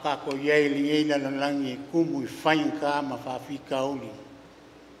aka ko yei la langi kumu fainka ma fa fika oli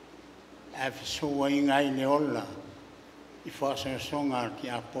af so ingai le ola I fa songa ki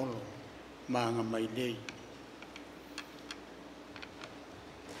apolo manga mai lei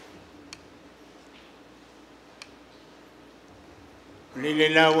le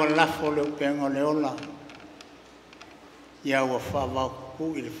la wala folo pengo le ola ya wa fa va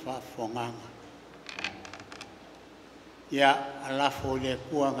ku il fa fonganga ya ala fo le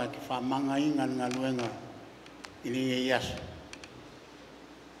kuanga ki fa manga inga ngaluenga ini yas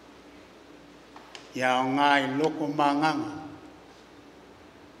ya ngai loko manganga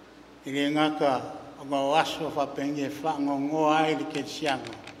ile ngaka nga waso fa penge fa ngongo ai le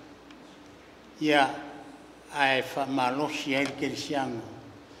kesiango ya ai fa malosi ai ke siango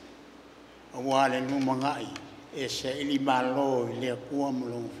wale no mangai e se ili malo le kuam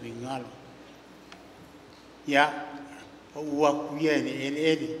lo fingalo ya wa kuye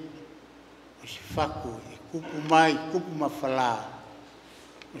ele o se faku kupu mai kupu mafala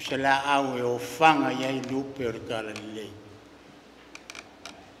o se la au e o fanga ya i lupe o kala le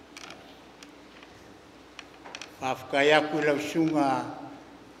afkaya ku la sunga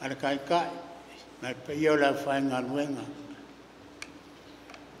al kai kai na peio la fainga luenga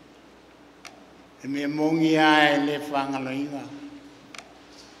e me mongia le fanga loinga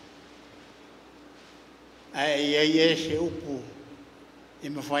ai se upu e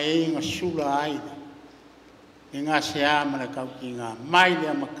me fainga sula ai inga se ama le kaukinga mai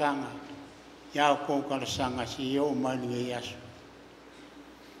le makanga ya ko ka sanga si yo mali yasu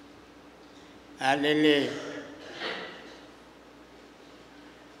alele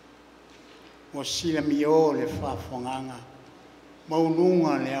mo sila mio le fa fonganga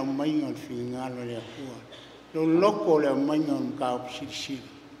maununga le mainga fingalo le kua lo loko le mainga ka opsisi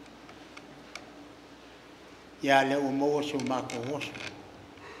ya le o mo so mako hoso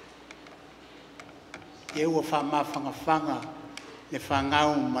e o fa ma fanga le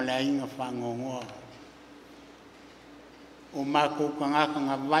fangau malainga fangongo o mako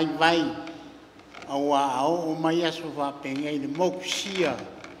kanga vai awa o mai aso fa pengai le moksia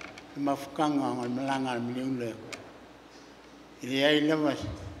mafukanga ngal malanga miliule ile ai lava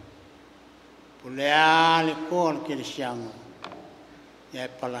pulea le kor ke le siango ya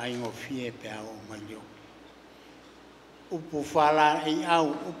pala ingo fie pe au malio upu fala ai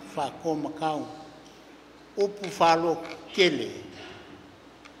au upu fa koma kau upu falo kele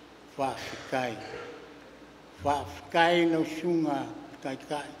fa kai no sunga kai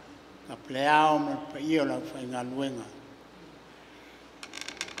ka pleao me pio la fa ngaluenga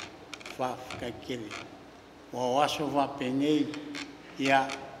fa kele wa waso va penei ya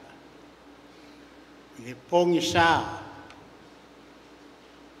le pongi sa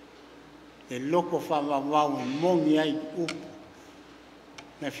le loko fa va mongi ai u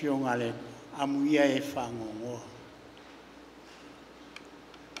na fionga le amuia e fa ngongo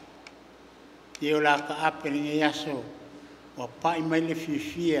io la ka apeli yaso wa pai mai le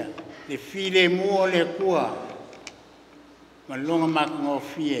fifia, le file mua le kua, ma longa maka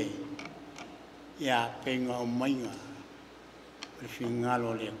fie, ia penga o mainga, le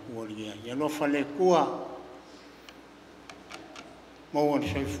fingalo le kua lia, ia lofa le kua, maua le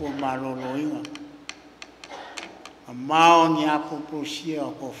soifua malolo inga, a mao ni apoposia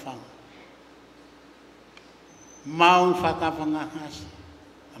o kofanga, mao ni whakawhanga hasi,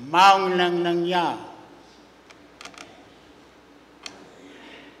 a mao ni lang ia,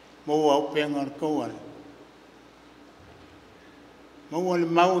 maua au penga le kaua, maua le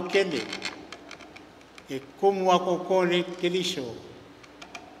mau kele, e kumu ako kore keriso,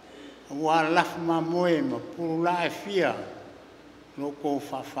 wa lafu ma moe ma puru la e fia, loko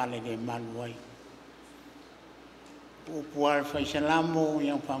whawhale ke manuai. O puar whaisalamo,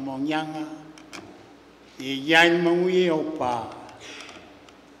 yang whamonyanga, e iai mangui au pā,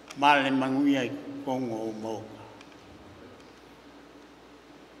 male mangui ai kongo o moka.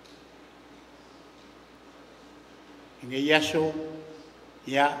 Inge yaso,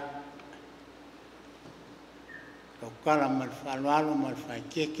 ia, kaukala malwhaloalo,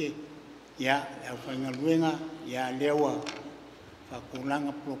 malwhaikeke, ia, au whaingaluenga, ia lewa,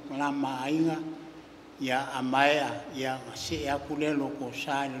 whakulanga proklama ainga, ia amaea, ia se aku lelo ko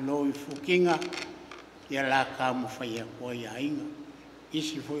sa le loi fukinga, ia la ka mo whaia koa ia ainga.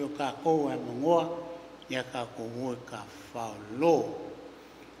 Isi foi o ka koa e mangoa, ia ka koa ka whao lo,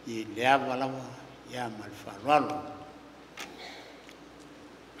 i leava lawa, ia malwhaloalo.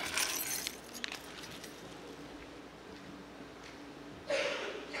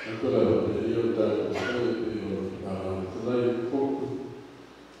 Agora, eu da eu pouco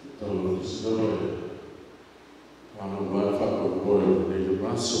então senhor vai falar o boi de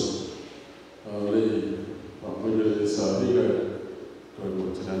março ali a mulher dessa liga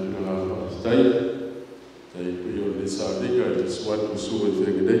quando tinha lá daí eu dessa liga de suatu suatu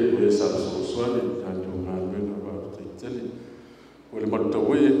fegdei por essa suatu tanto na vai ter o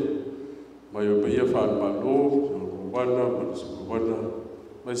matawe mas eu ia falar malo bana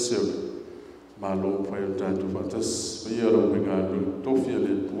mai seu malo foi o tanto fatas foi o pegado tofia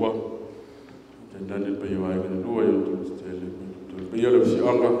le tua tentando para eu aí no tua eu foi o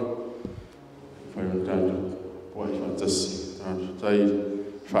fianga foi o tanto pode fatas tanto tai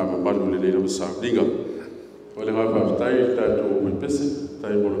fama malo le no sabiga olha vai tai tanto o pese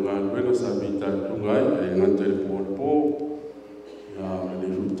tai morgan vega sabi tanto ngai aí ngante po ya le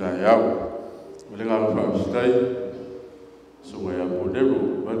ruta ya olha vai tai sungai apa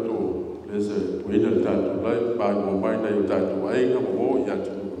dulu, batu lese punya tatu lai, baru mai nai tatu ai na mo ya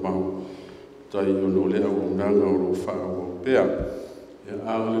tu mau, tai ono le au nanga o fa o pea, ya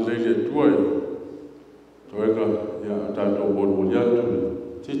ang le le tuai, toega ya tatu bon mo ya tu,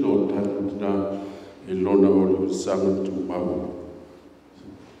 tino tatu na ilona o sang tu mau,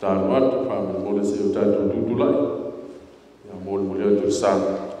 taruat fa mo le se tatu tu lai, ya bon mo ya tu sang,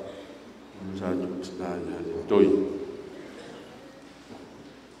 tatu na ya toi.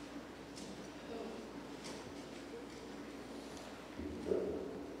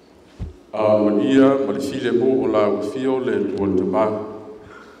 Maria, Marifile mo o la ufio le tuantama,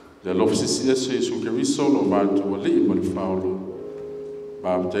 le lofsisi ese su keriso lo mantu wali marifaulo,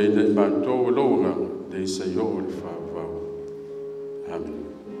 ma abdaina manto loa de sayo o le fa'avau. Amen.